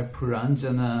 Where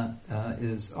Puranjana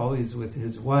is always with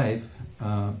his wife,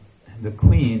 the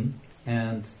queen,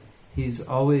 and he's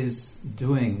always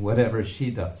doing whatever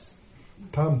she does.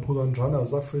 Tam Puranjana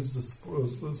zawsze jest ze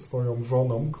swoją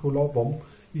żoną, królową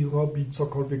i robi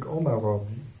cokolwiek ona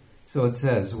robi. So it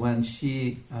says, when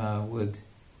she would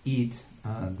eat,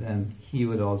 then he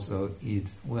would also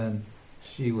eat. When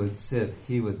she would sit,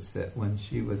 he would sit. When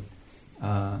she would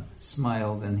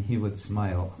smile, then he would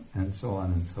smile, and so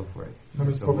on and so forth. Tam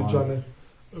jest It's a long, powiedziane,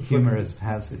 humorous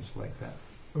passage like that.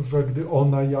 że gdy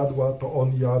ona jadła, to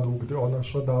on jadł, gdy ona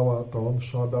siadała, to on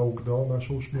siadał, gdy ona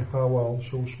się uśmiechała, on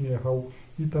się uśmiechał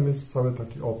i tam jest cały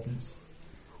taki opis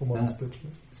humorystyczny.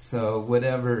 So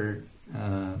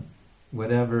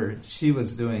whatever she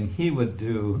was doing, he would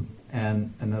do, and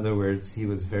in other words, he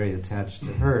was very attached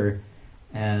to her,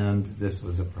 and this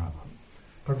was a problem.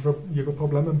 Także jego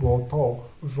problemem było to,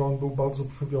 że on był bardzo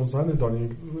przywiązany do niej,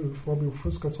 już robił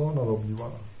wszystko, co ona robiła.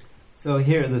 So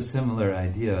here the similar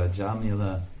idea,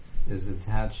 Jamila is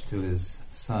attached to his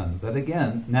son. But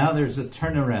again, now there's a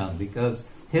turnaround because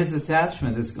his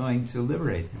attachment is going to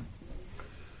liberate him.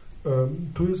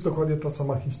 Tu jest dokładnie ta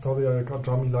sama historia, jak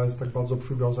Jamila jest tak bardzo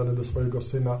przywiązany do swojego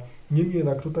syna. Niemniej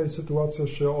jednak tutaj sytuacja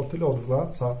się o tyle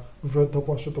odwraca, że to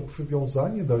właśnie to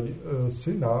przywiązanie do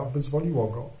syna wyzwoliło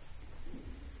go.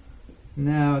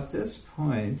 Now at this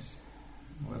point,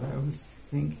 what I was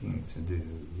thinking to do,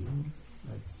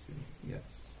 let's see, yes,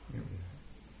 here we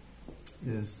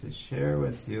are, is to share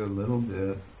with you a little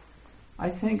bit. I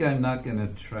think I'm not going to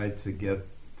try to get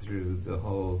through the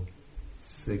whole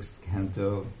 6th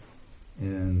canto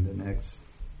in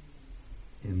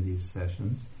these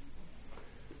sessions.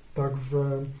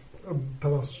 Także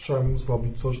teraz chciałem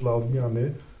zrobić coś dla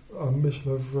odmiany, a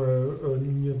myślę, że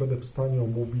nie będę w stanie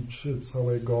omówić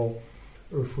całego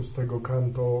 6.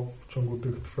 kanto w ciągu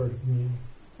tych 3 dni.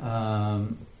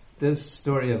 This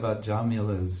story about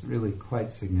Jamila is really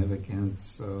quite significant,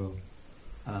 so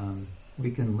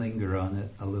we can linger on it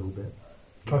a little bit.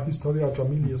 Ta historia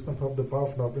Jamili jest naprawdę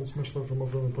ważna, więc myślę, że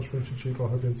możemy poświęcić jej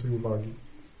trochę więcej uwagi.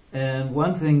 And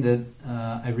one thing that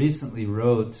I recently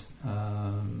wrote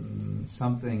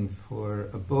something for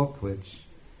a book which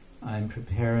I'm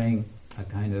preparing,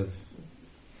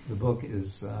 the book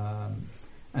is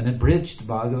an abridged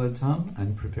Bhagavatam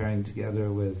I'm preparing together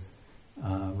with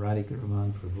Radhika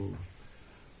Raman Prabhu.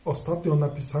 Ostatnio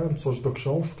napisałem coś do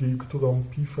książki, którą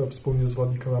piszę wspólnie z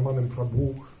Radhika Ramanem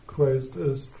Prabhu, która jest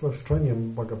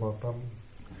streszczeniem Bhagavatam.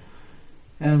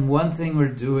 And one thing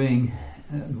we're doing,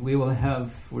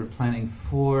 we're planning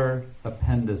 4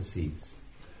 appendices.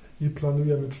 I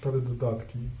planujemy 4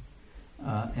 dodatki.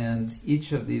 And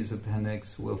each of these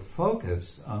appendix will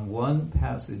focus on one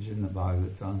passage in the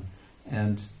Bhagavatam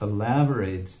and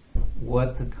elaborate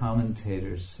what the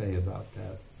commentators say about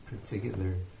that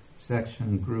particular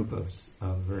section, group of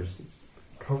verses.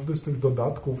 Każdy z tych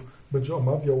dodatków będzie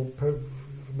omawiał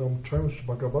pewną część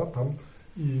Bhagavatam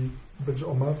i będzie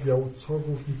omawiał, co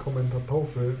różni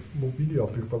komentatorzy mówili o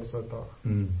tych wersetach.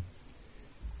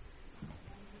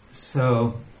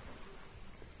 So,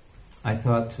 I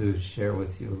thought to share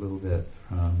with you a little bit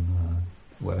from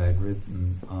what I've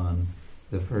written on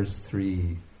the first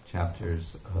 3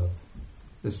 chapters of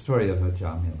the story of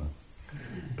Jamila.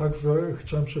 Także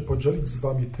chciałem się podzielić z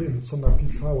wami tym, co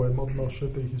napisałem odnośnie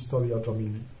tej historii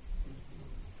Jamili.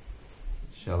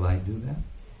 Shall I do that?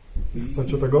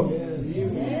 Chcecie tego?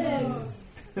 Yes.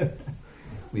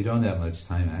 We don't have much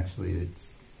time, actually.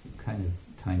 It's kind of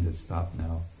time to stop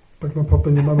now. Tak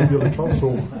naprawdę nie mamy wiele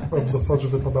czasu. W zasadzie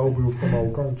wypadałoby już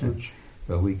pomału kończyć.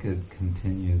 But we could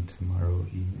continue tomorrow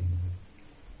evening.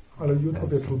 Ale jutro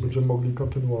wieczór będziemy mogli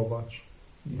kontynuować.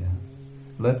 Yeah.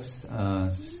 Let's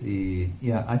see.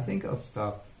 Yeah, I think I'll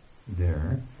stop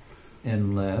there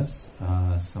unless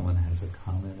someone has a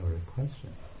comment or a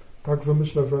question. Także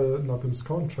myślę, że na tym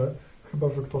skończę, chyba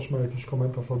że ktoś ma jakiś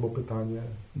komentarz albo pytanie.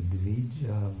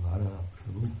 Dvija Vara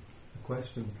Prabhu.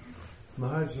 Question.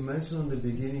 Maharaj, you mentioned on the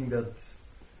beginning that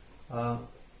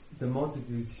the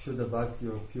motive is Shuddha Bhakti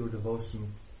or pure devotion.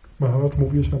 Maharaj,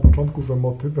 mówiłeś na początku, że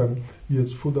motywem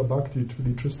jest Shuddha Bhakti,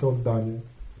 czyli czyste oddanie.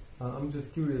 I'm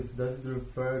just curious, does it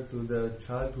refer to the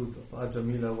childhood of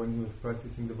Ajamila when he was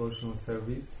practicing devotional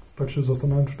service? Tak się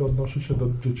zastanawiam, czy to odnosi się do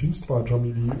dzieciństwa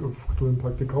Jamili, w którym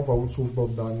praktykował służbę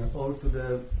oddania. Or to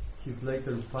his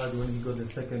later part when he got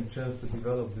a second chance to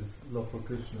develop this love for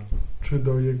Krishna? Czy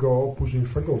do jego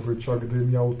późniejszego życia, gdy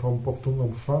miał tą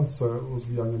powtórną szansę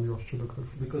rozwijania miłości do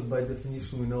Kryszny. Because by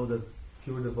definition we know that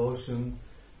pure devotion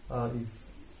is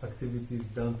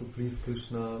activities done to please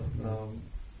Krishna,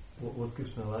 what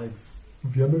Krishna likes.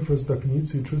 Wiemy, że z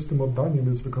definicji czystym oddaniem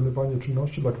jest wykonywanie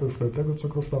czynności dla Kryszny, tego co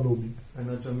Krishna lubi. And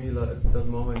Ajamila at that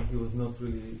moment he was not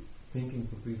really thinking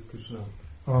to please Krishna.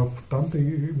 A w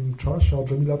tamtym czasie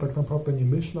Jamila tak naprawdę nie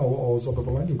myślał o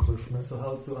zadowoleniu Kryszny. So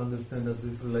how to understand that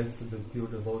this relates to the pure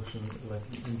devotion,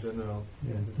 like in general?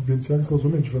 Więc jak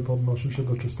zrozumieć, że to odnosi się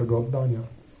do czystego oddania?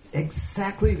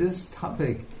 Exactly this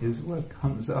topic is what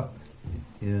comes up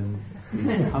in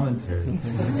these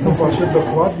commentaries. No właśnie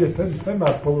dokładnie ten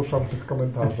temat poruszam w tych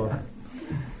komentarzach.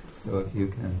 So if you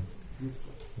can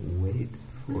wait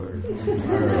for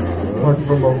tomorrow.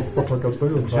 Także możesz poczekać do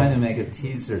I'm jutra. trying to make a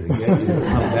teaser to get you to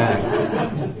come back.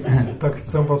 Tak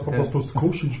chcę was po prostu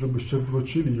skusić, żebyście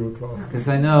wrócili jutro.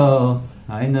 Because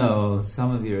I know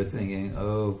some of you are thinking,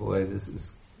 oh boy, this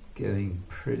is getting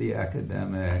pretty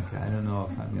academic. I don't know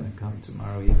if I'm going to come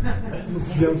tomorrow evening.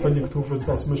 Wiem, że niektórzy z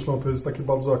was myślą, to jest takie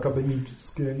bardzo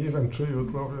akademickie, nie wiem, czy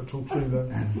jutro wieczór przyjdę.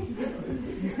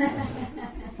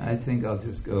 I think I'll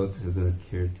just go to the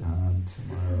kirtan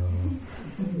tomorrow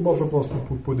Może po prostu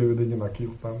pójdę jedynie na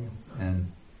kirtan. and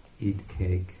eat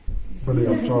cake. Będę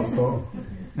jadł ciasto.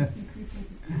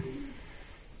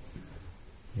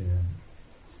 Yeah.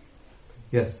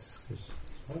 Yes, Krishna.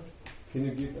 Can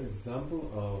you give example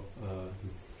of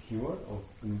this humor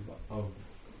of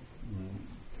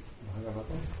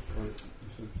Bhagavatam? Or you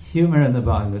should Humor in the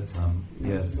Bhagavatam.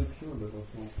 Yes. not humor, but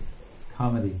also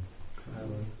Comedy.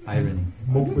 Irony.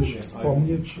 Mógłbyś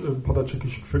wspomnieć, podać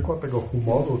jakiś przykład tego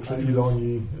humoru czy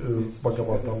ironii w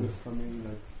Bhagavatam? There's something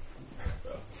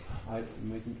like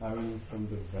making irony from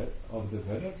the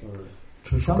Vedas, or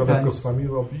Czy Shukadeva Goswami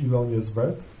robi ironię z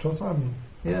Ved? Czasami.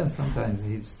 Yeah, sometimes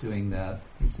he's doing that.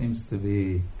 He seems to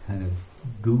be kind of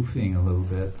goofing a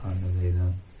little bit on the Veda.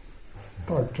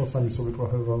 Tak, czasami sobie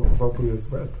trochę żartuje z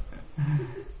Ved.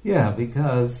 Yeah,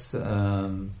 because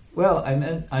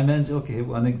I meant okay.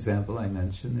 One example I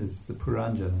mentioned is the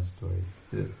Puranjana story,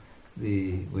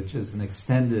 which is an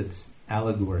extended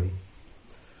allegory.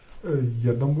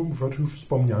 Jedną rzecz już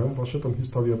wspomniałem, właśnie tą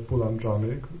historię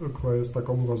Puranjany, która jest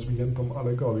taką rozwiniętą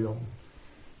alegorią.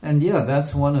 And yeah,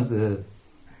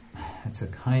 it's a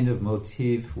kind of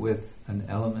motif with an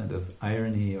element of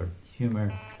irony or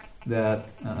humor that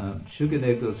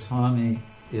Shukadeva Goswami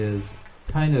is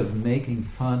kind of making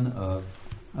fun of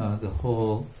the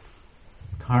whole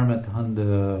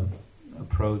karmakanda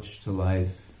approach to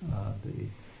life, the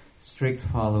strict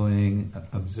following,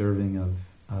 observing of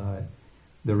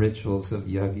the rituals of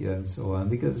yajna and so on,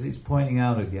 because he's pointing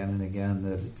out again and again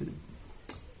that it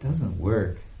doesn't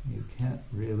work. You can't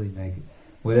really make it.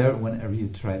 Whenever you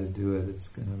try to do it, it's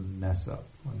going to mess up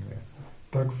one way.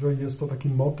 Także jest to taki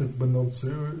motyw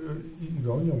będący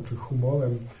ironią czy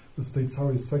humorem z tej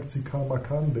całej sekcji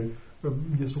karmakandy.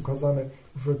 Jest ukazane,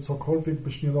 że cokolwiek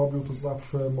byś nie robił, to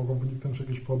zawsze mogą wyniknąć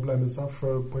jakieś problemy, zawsze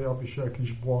pojawi się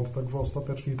jakiś błąd, także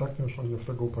ostatecznie i tak nie osiągniesz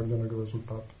tego upragnionego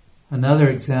rezultatu. Another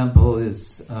example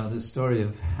is the story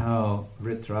of how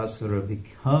Vritrasura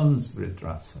becomes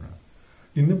Vritrasura.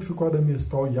 Innym przykładem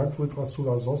jest to, jak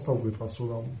Vritrasura został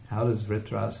Vritrasurą. How does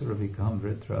Vritrasura become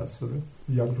Vritrasura?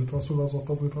 Jak Vritrasura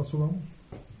został Vritrasurą?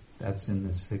 That's in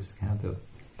the 6th canto.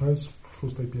 To jest w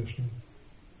 6. pieśni.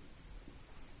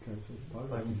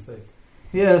 By mistake.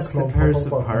 Yes, the Klątwa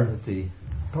curse of Parvati.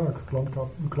 Parvati. Tak,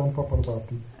 klątwa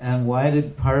Parvati. And why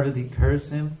did Parvati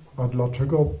curse him? A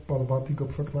dlaczego Parvati go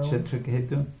przeklęła?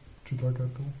 Chitraketu?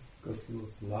 Chitraketu? because he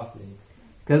was laughing.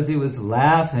 Because he was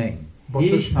laughing. Bo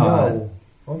się śmiał.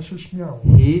 On się śmiał.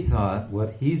 He thought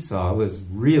what he saw was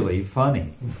really funny.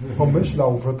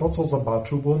 Pomyślał, że to, co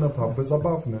zobaczył, było naprawdę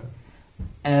zabawne.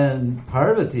 And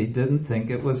Parvati didn't think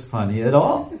it was funny at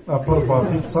all. A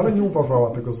Parvati wcale nie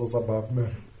uważała tego za zabawne.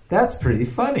 That's pretty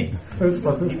funny. To jest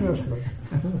całkiem śmieszne.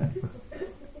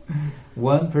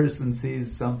 One person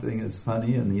sees something as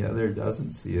funny and the other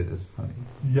doesn't see it as funny.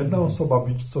 Jedna osoba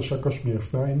widzi coś jako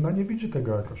śmieszne, a inna nie widzi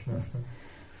tego jako śmieszne.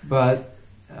 But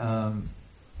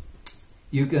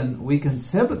we can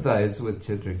sympathize with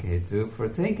Chitraketu for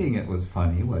thinking it was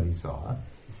funny what he saw.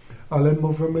 Ale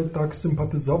możemy tak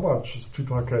sympatyzować z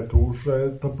Chitraketu, że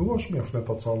to było śmieszne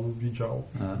to, co on widział.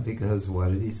 Because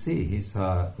what did he see? He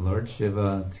saw Lord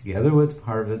Shiva together with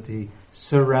Parvati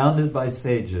surrounded by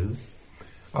sages.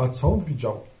 A co on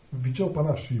widział? Widział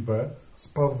Pana Shivę z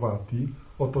Parvati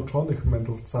otoczonych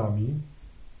mędrcami.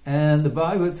 And the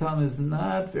Bhagavatam is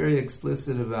not very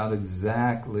explicit about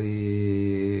exactly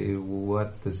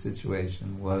what the situation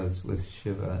was with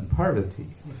Shiva and Parvati.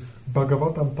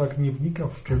 Bhagavatam tak nie wnika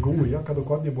w szczegóły, jaka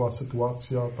dokładnie była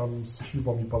sytuacja tam z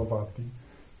Shivą i Parvati.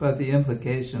 But the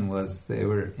implication was they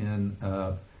were in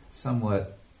a somewhat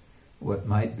what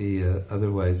might be a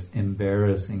otherwise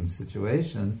embarrassing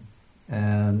situation,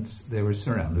 and they were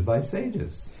surrounded by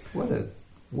sages.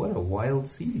 What a wild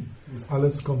scene.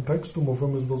 Ale z kontekstu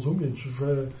możemy zrozumieć,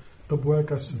 że to była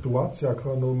jakaś sytuacja,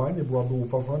 która normalnie byłaby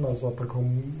uważana za taką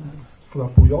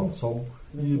frapującą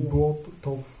i było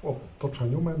to w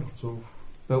otoczeniu mędrców.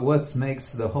 But what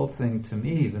makes the whole thing to me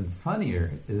even funnier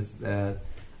is that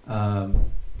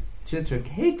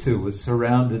Chitraketu was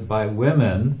surrounded by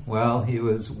women while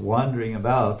he was wandering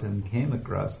about and came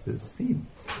across this scene.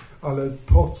 Ale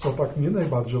to, co tak mnie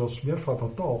najbardziej rozśmiesza,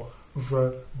 to,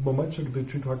 że w momencie, gdy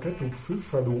Chitraketu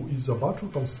przyszedł i zobaczył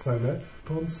tą scenę,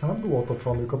 to on sam był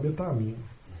otoczony kobietami.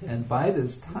 And by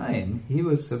this time, he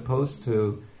was supposed to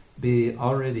be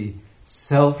already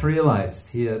self-realized.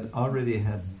 He had already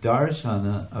had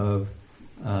darshana of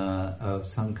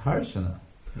Sankarsana.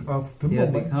 A w tym He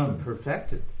had momencie, become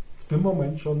perfected. w tym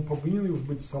momencie on powinien już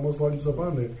być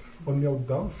samozrealizowany. On miał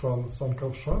darshan,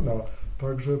 sankarshana,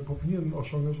 także powinien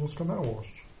osiągnąć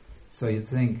doskonałość. So you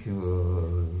think,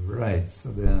 right, so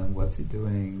then what's he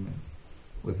doing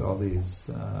with all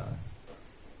these,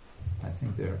 I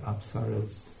think they're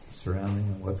apsaras surrounding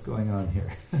him, what's going on here?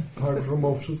 Także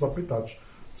możesz zapytać,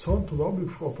 co on tu robi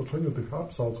w otoczeniu tych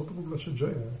apsar, co tu w ogóle się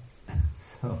dzieje?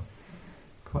 So,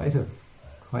 quite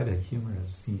a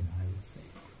humorous scene, I would say.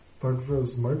 Także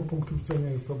z mojego punktu widzenia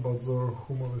jest to bardzo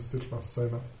humorystyczna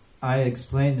scena. I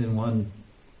explained in one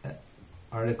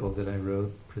article that I wrote,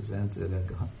 presented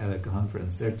at a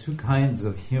conference, there are two kinds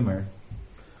of humor.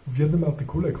 W jednym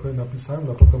artykule, który napisałem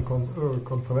na taką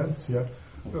konferencję,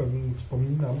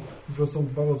 wspominam, że są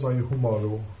dwa rodzaje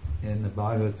humoru. In the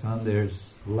Bhagavatam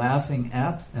there's laughing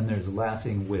at and there's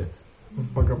laughing with.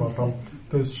 W Bhagavatam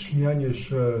to jest śmianie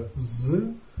się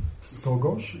z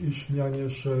kogoś i śmianie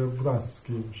się wraz z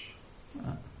kimś.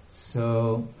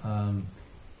 So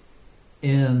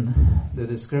in the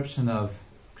description of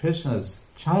Krishna's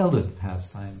childhood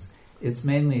pastimes, it's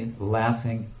mainly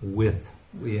laughing with.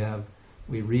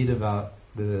 We read about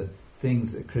the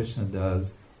things that Krishna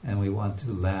does and we want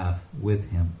to laugh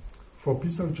with him. W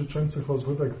opisach dziecięcych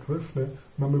rozrywek Kryszny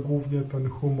mamy głównie ten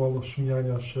humor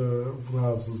śmiania się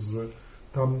wraz z.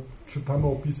 Tam czytamy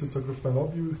opisy, co Kryszna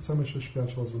robił i chcemy się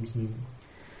śmiać razem z nim.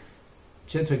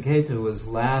 Chitraketu was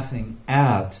laughing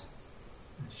at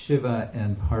Shiva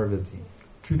and Parvati.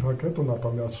 Chitraketu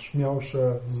natomiast śmiał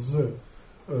się z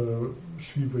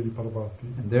Shivy i Parvati.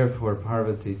 And therefore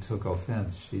Parvati took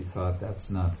offense. She thought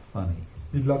that's not funny.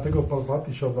 I dlatego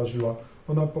Parvati się obraziła.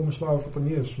 Ona pomyślała, że to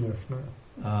nie jest śmieszne.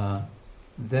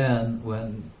 Then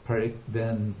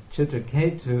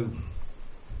Chitraketu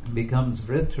becomes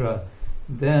Vritra,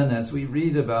 then as we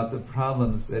read about the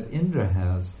problems that Indra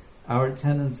has, our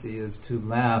tendency is to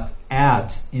laugh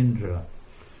at Indra.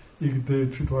 I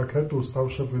gdy Chitraketu stał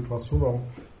się Vritrasurą,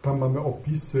 tam mamy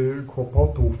opisy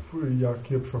kłopotów,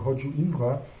 jakie przechodził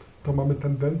Indra, to mamy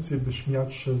tendencję, by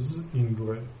śmiać się z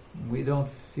Indry. We don't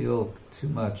feel too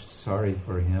much sorry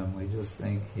for him. We just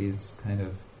think he's kind of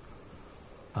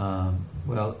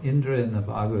Indra in the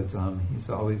Bhagavatam, he's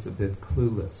always a bit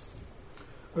clueless.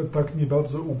 Tak nie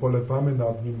bardzo ubolewamy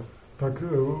nad nim. Tak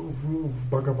w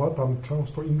Bhagavatam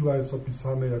często Indra jest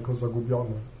opisany jako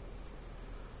zagubiony.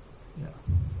 Yeah.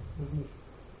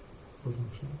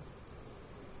 Bezmyślnie.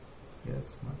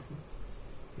 Yes, Mati.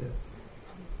 Yes.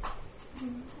 I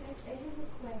have a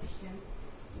question.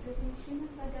 Because in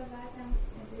Srimad Bhagavatam,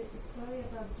 the story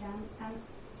about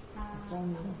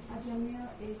Ajamil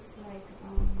is like,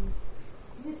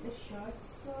 is it a short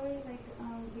story? Like,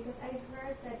 because I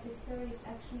heard that the story is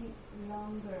actually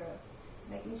longer.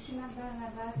 Like in Srimad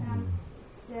Bhagavatam,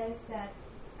 it says that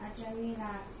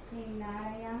Ajamila screamed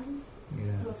Narayan,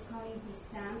 Yeah. was calling his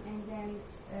son, and then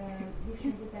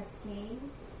Vishnudutas came,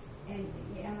 and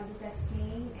Yamadutas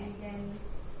came, and then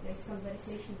there's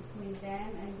conversation between them,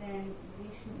 and then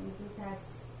Vishnudutas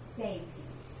saved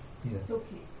him, took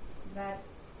him. But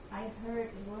I heard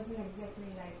it wasn't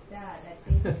exactly like that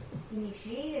they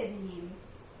initiated him,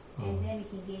 and then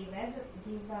he gave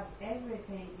up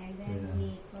everything, and then he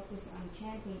focused on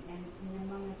chanting, and in a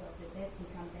moment of the death he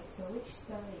come back. So which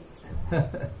story is that?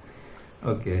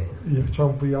 Okay. Ja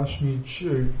chciałem wyjaśnić,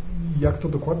 jak to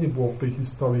dokładnie było w tej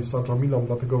historii z Ajamilą,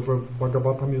 dlatego że w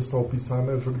Bhagavatam jest to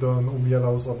opisane, że gdy on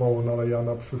umierał, zawołał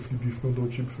Narayana, przyszli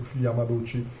Vishnuduci, przyszli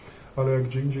Yamaduci, ale jak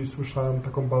gdzie indziej słyszałem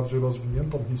taką bardziej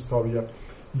rozwiniętą historię,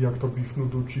 jak to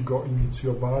Vishnuduci go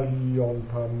inicjowali i on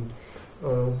tam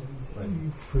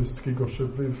wszystkiego się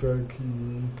wyrzekł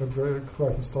i także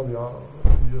która historia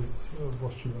jest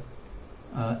właściwa.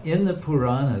 In the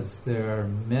Puranas, there are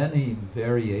many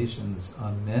variations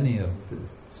on many of the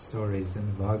stories in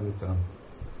Bhagavatam.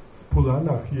 W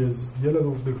Puranach jest wiele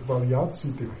różnych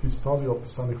wariacji tych historii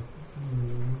opisanych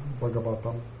w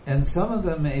Bhagavatam. And some of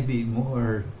them may be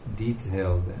more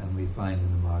detailed than we find in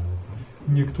the Bhagavatam.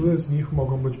 Niektóre z nich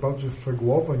mogą być bardziej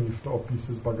szczegółowe niż te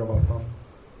opisy z Bhagavatam.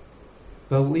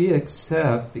 But we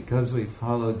accept, because we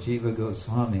follow Jiva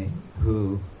Goswami,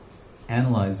 who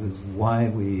analyzes why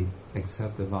we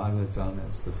accept the Bhagavatam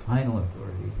as the final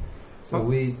authority. So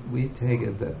we take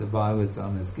it that the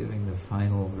Bhagavatam is giving the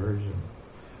final version.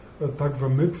 Także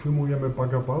my przyjmujemy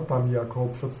Bhagavatam jako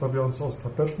przedstawiający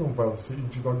ostateczną wersję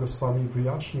i Jiva Goswami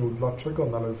wyjaśnił, dlaczego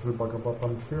należy Bhagavatam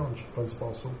przyjąć w ten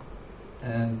sposób.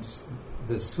 And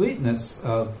the sweetness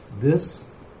of this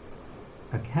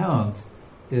account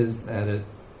is that it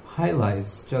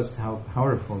highlights just how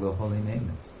powerful the holy name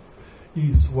is.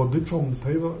 I słodyczą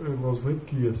tej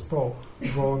rozrywki jest to,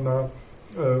 że ona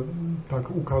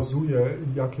tak ukazuje,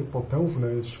 jakie potężne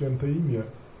jest święte imię.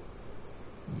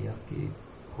 Jakie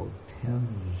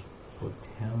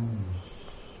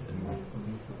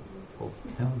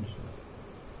potężne.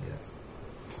 Yes.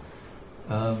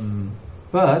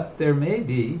 But there may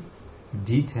be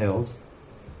details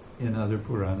in other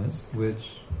Puranas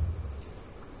which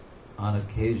on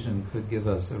occasion could give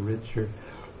us a richer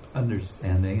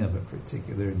understanding of a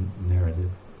particular narrative.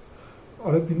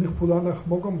 Ale w innych Puranach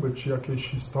mogą być jakieś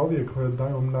historie, które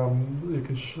dają nam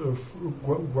jakieś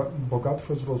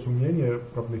bogatsze zrozumienie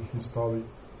pewnych historii.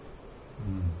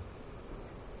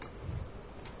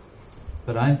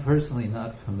 But I'm personally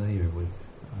not familiar with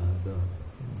the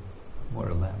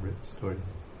more elaborate story.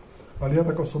 Ale ja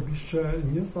tak osobiście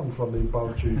nie znam żadnej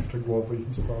bardziej szczegółowej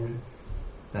historii.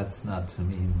 That's not to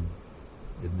mean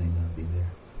it may not be there.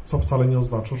 Co wcale nie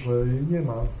oznacza, że jej nie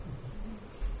ma.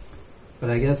 But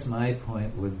I guess my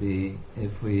point would be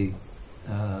if we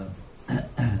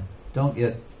don't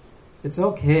get... It's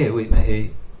okay, we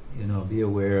may, be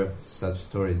aware of such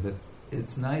stories, but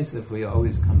it's nice if we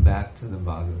always come back to the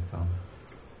Bhagavatam.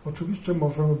 Oczywiście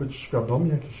możemy być świadomi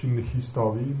jakichś innych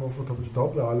historii, może to być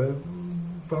dobre, ale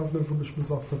ważne, żebyśmy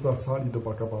zawsze wracali do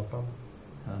Bhagavatam.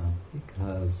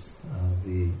 Because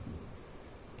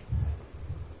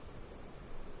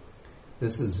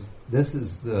this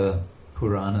is the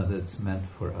Purana that's meant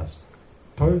for us.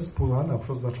 To jest Purana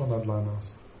przeznaczona dla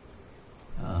nas.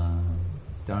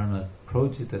 Dharma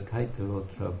projita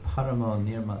kaitavotra paramo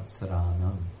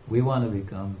nirmatsaranam. We want to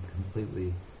become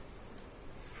completely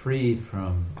free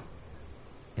from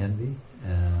envy,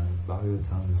 and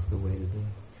Bhagavatam is the way to be.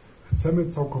 Chcemy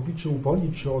całkowicie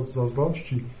uwolnić się od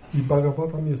zazdrości i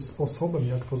Bhagavatam jest sposobem,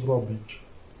 jak to zrobić.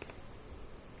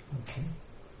 Okay.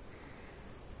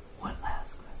 One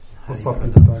last question. Ostatnie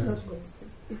pytanie.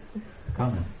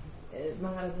 Comment.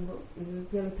 Maharaj, bo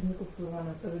wiele czynników wpływa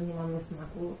na to, że nie mamy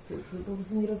smaku, czy po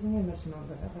prostu nie rozumiemy Śrimad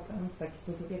Bhagavatam w taki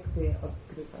sposób, jak Ty je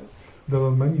odkrywasz. There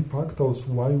are many factors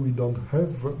why we don't have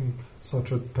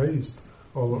such a taste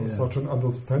or such an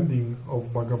understanding of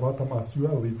Bhagavatam as you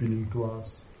are revealing to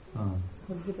us.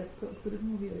 Choćby te, o których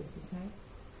mówiłeś dzisiaj.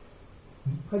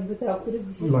 Choćby te, o których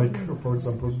dzisiaj Like, for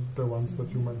example, the ones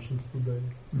that you mentioned today.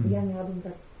 Ja miałabym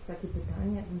takie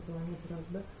pytanie, ewentualnie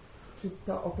prośbę. Czy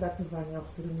to opracowanie,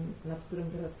 nad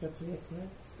którym teraz pracujecie?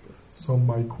 So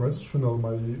my question or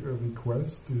my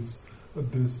request is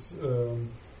this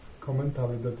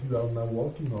commentary that you are now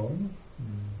working on.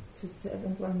 Czy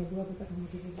ewentualnie byłaby taka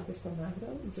możliwość, żebyś to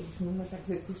nagrał i żebyśmy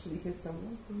także cieszyli się z tobą?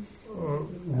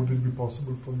 Would it be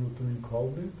possible for you to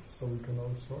record it so we can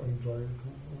also enjoy it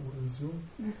with you?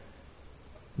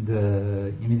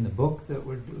 You mean the book that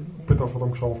we're doing? Pytasz o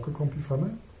tą książkę, którą piszemy?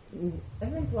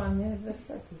 Ewentualnie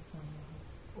wersety same.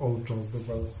 Or just the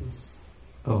verses?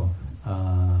 Well,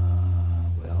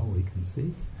 we can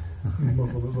see.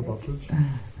 Możemy zobaczyć.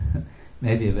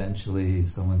 Maybe eventually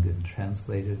someone can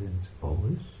translate it into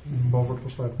Polish. Może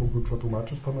ktoś nawet mógłby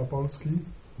przetłumaczyć to na polski.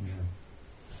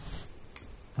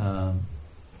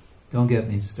 Don't get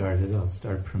me started. I'll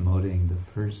start promoting the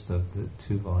first of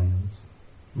the 2 volumes.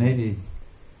 Maybe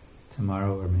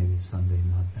tomorrow or maybe Sunday,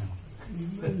 not now.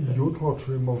 Jutro,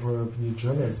 czy może w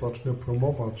niedzielę zacznę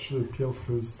promować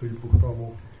pierwszy z tych 2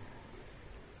 tomów.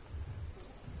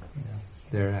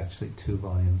 There are actually 2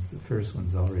 volumes. The first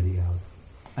one's already out.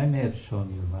 I may have shown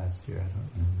you last year, I don't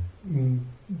remember.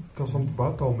 To są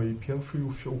 2 tomy i pierwszy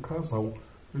już się ukazał.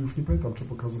 Już nie pamiętam, czy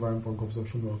pokazywałem wam go w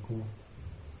zeszłym roku.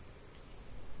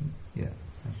 Yeah.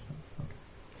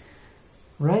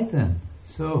 Okay. Right then.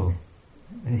 So,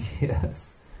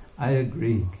 yes, I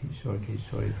agree, Kishore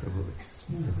Prabhu.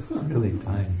 It's really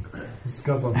time.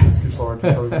 Zgadzam się z Kishore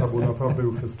Prabhu, naprawdę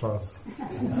już jest czas.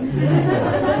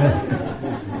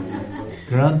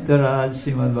 Grantaraj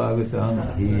Srimad Bhagavatam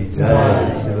ki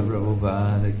jai, Srila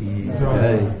Prabhupada ki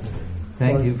jai.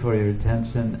 Thank you for your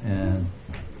attention and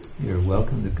you're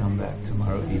welcome to come back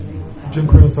tomorrow evening.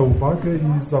 Dziękuję za uwagę i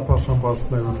zapraszam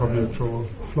was na jutro wieczór.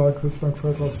 Shri Krishna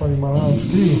Kshetra Swami Maharaj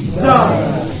ki jai.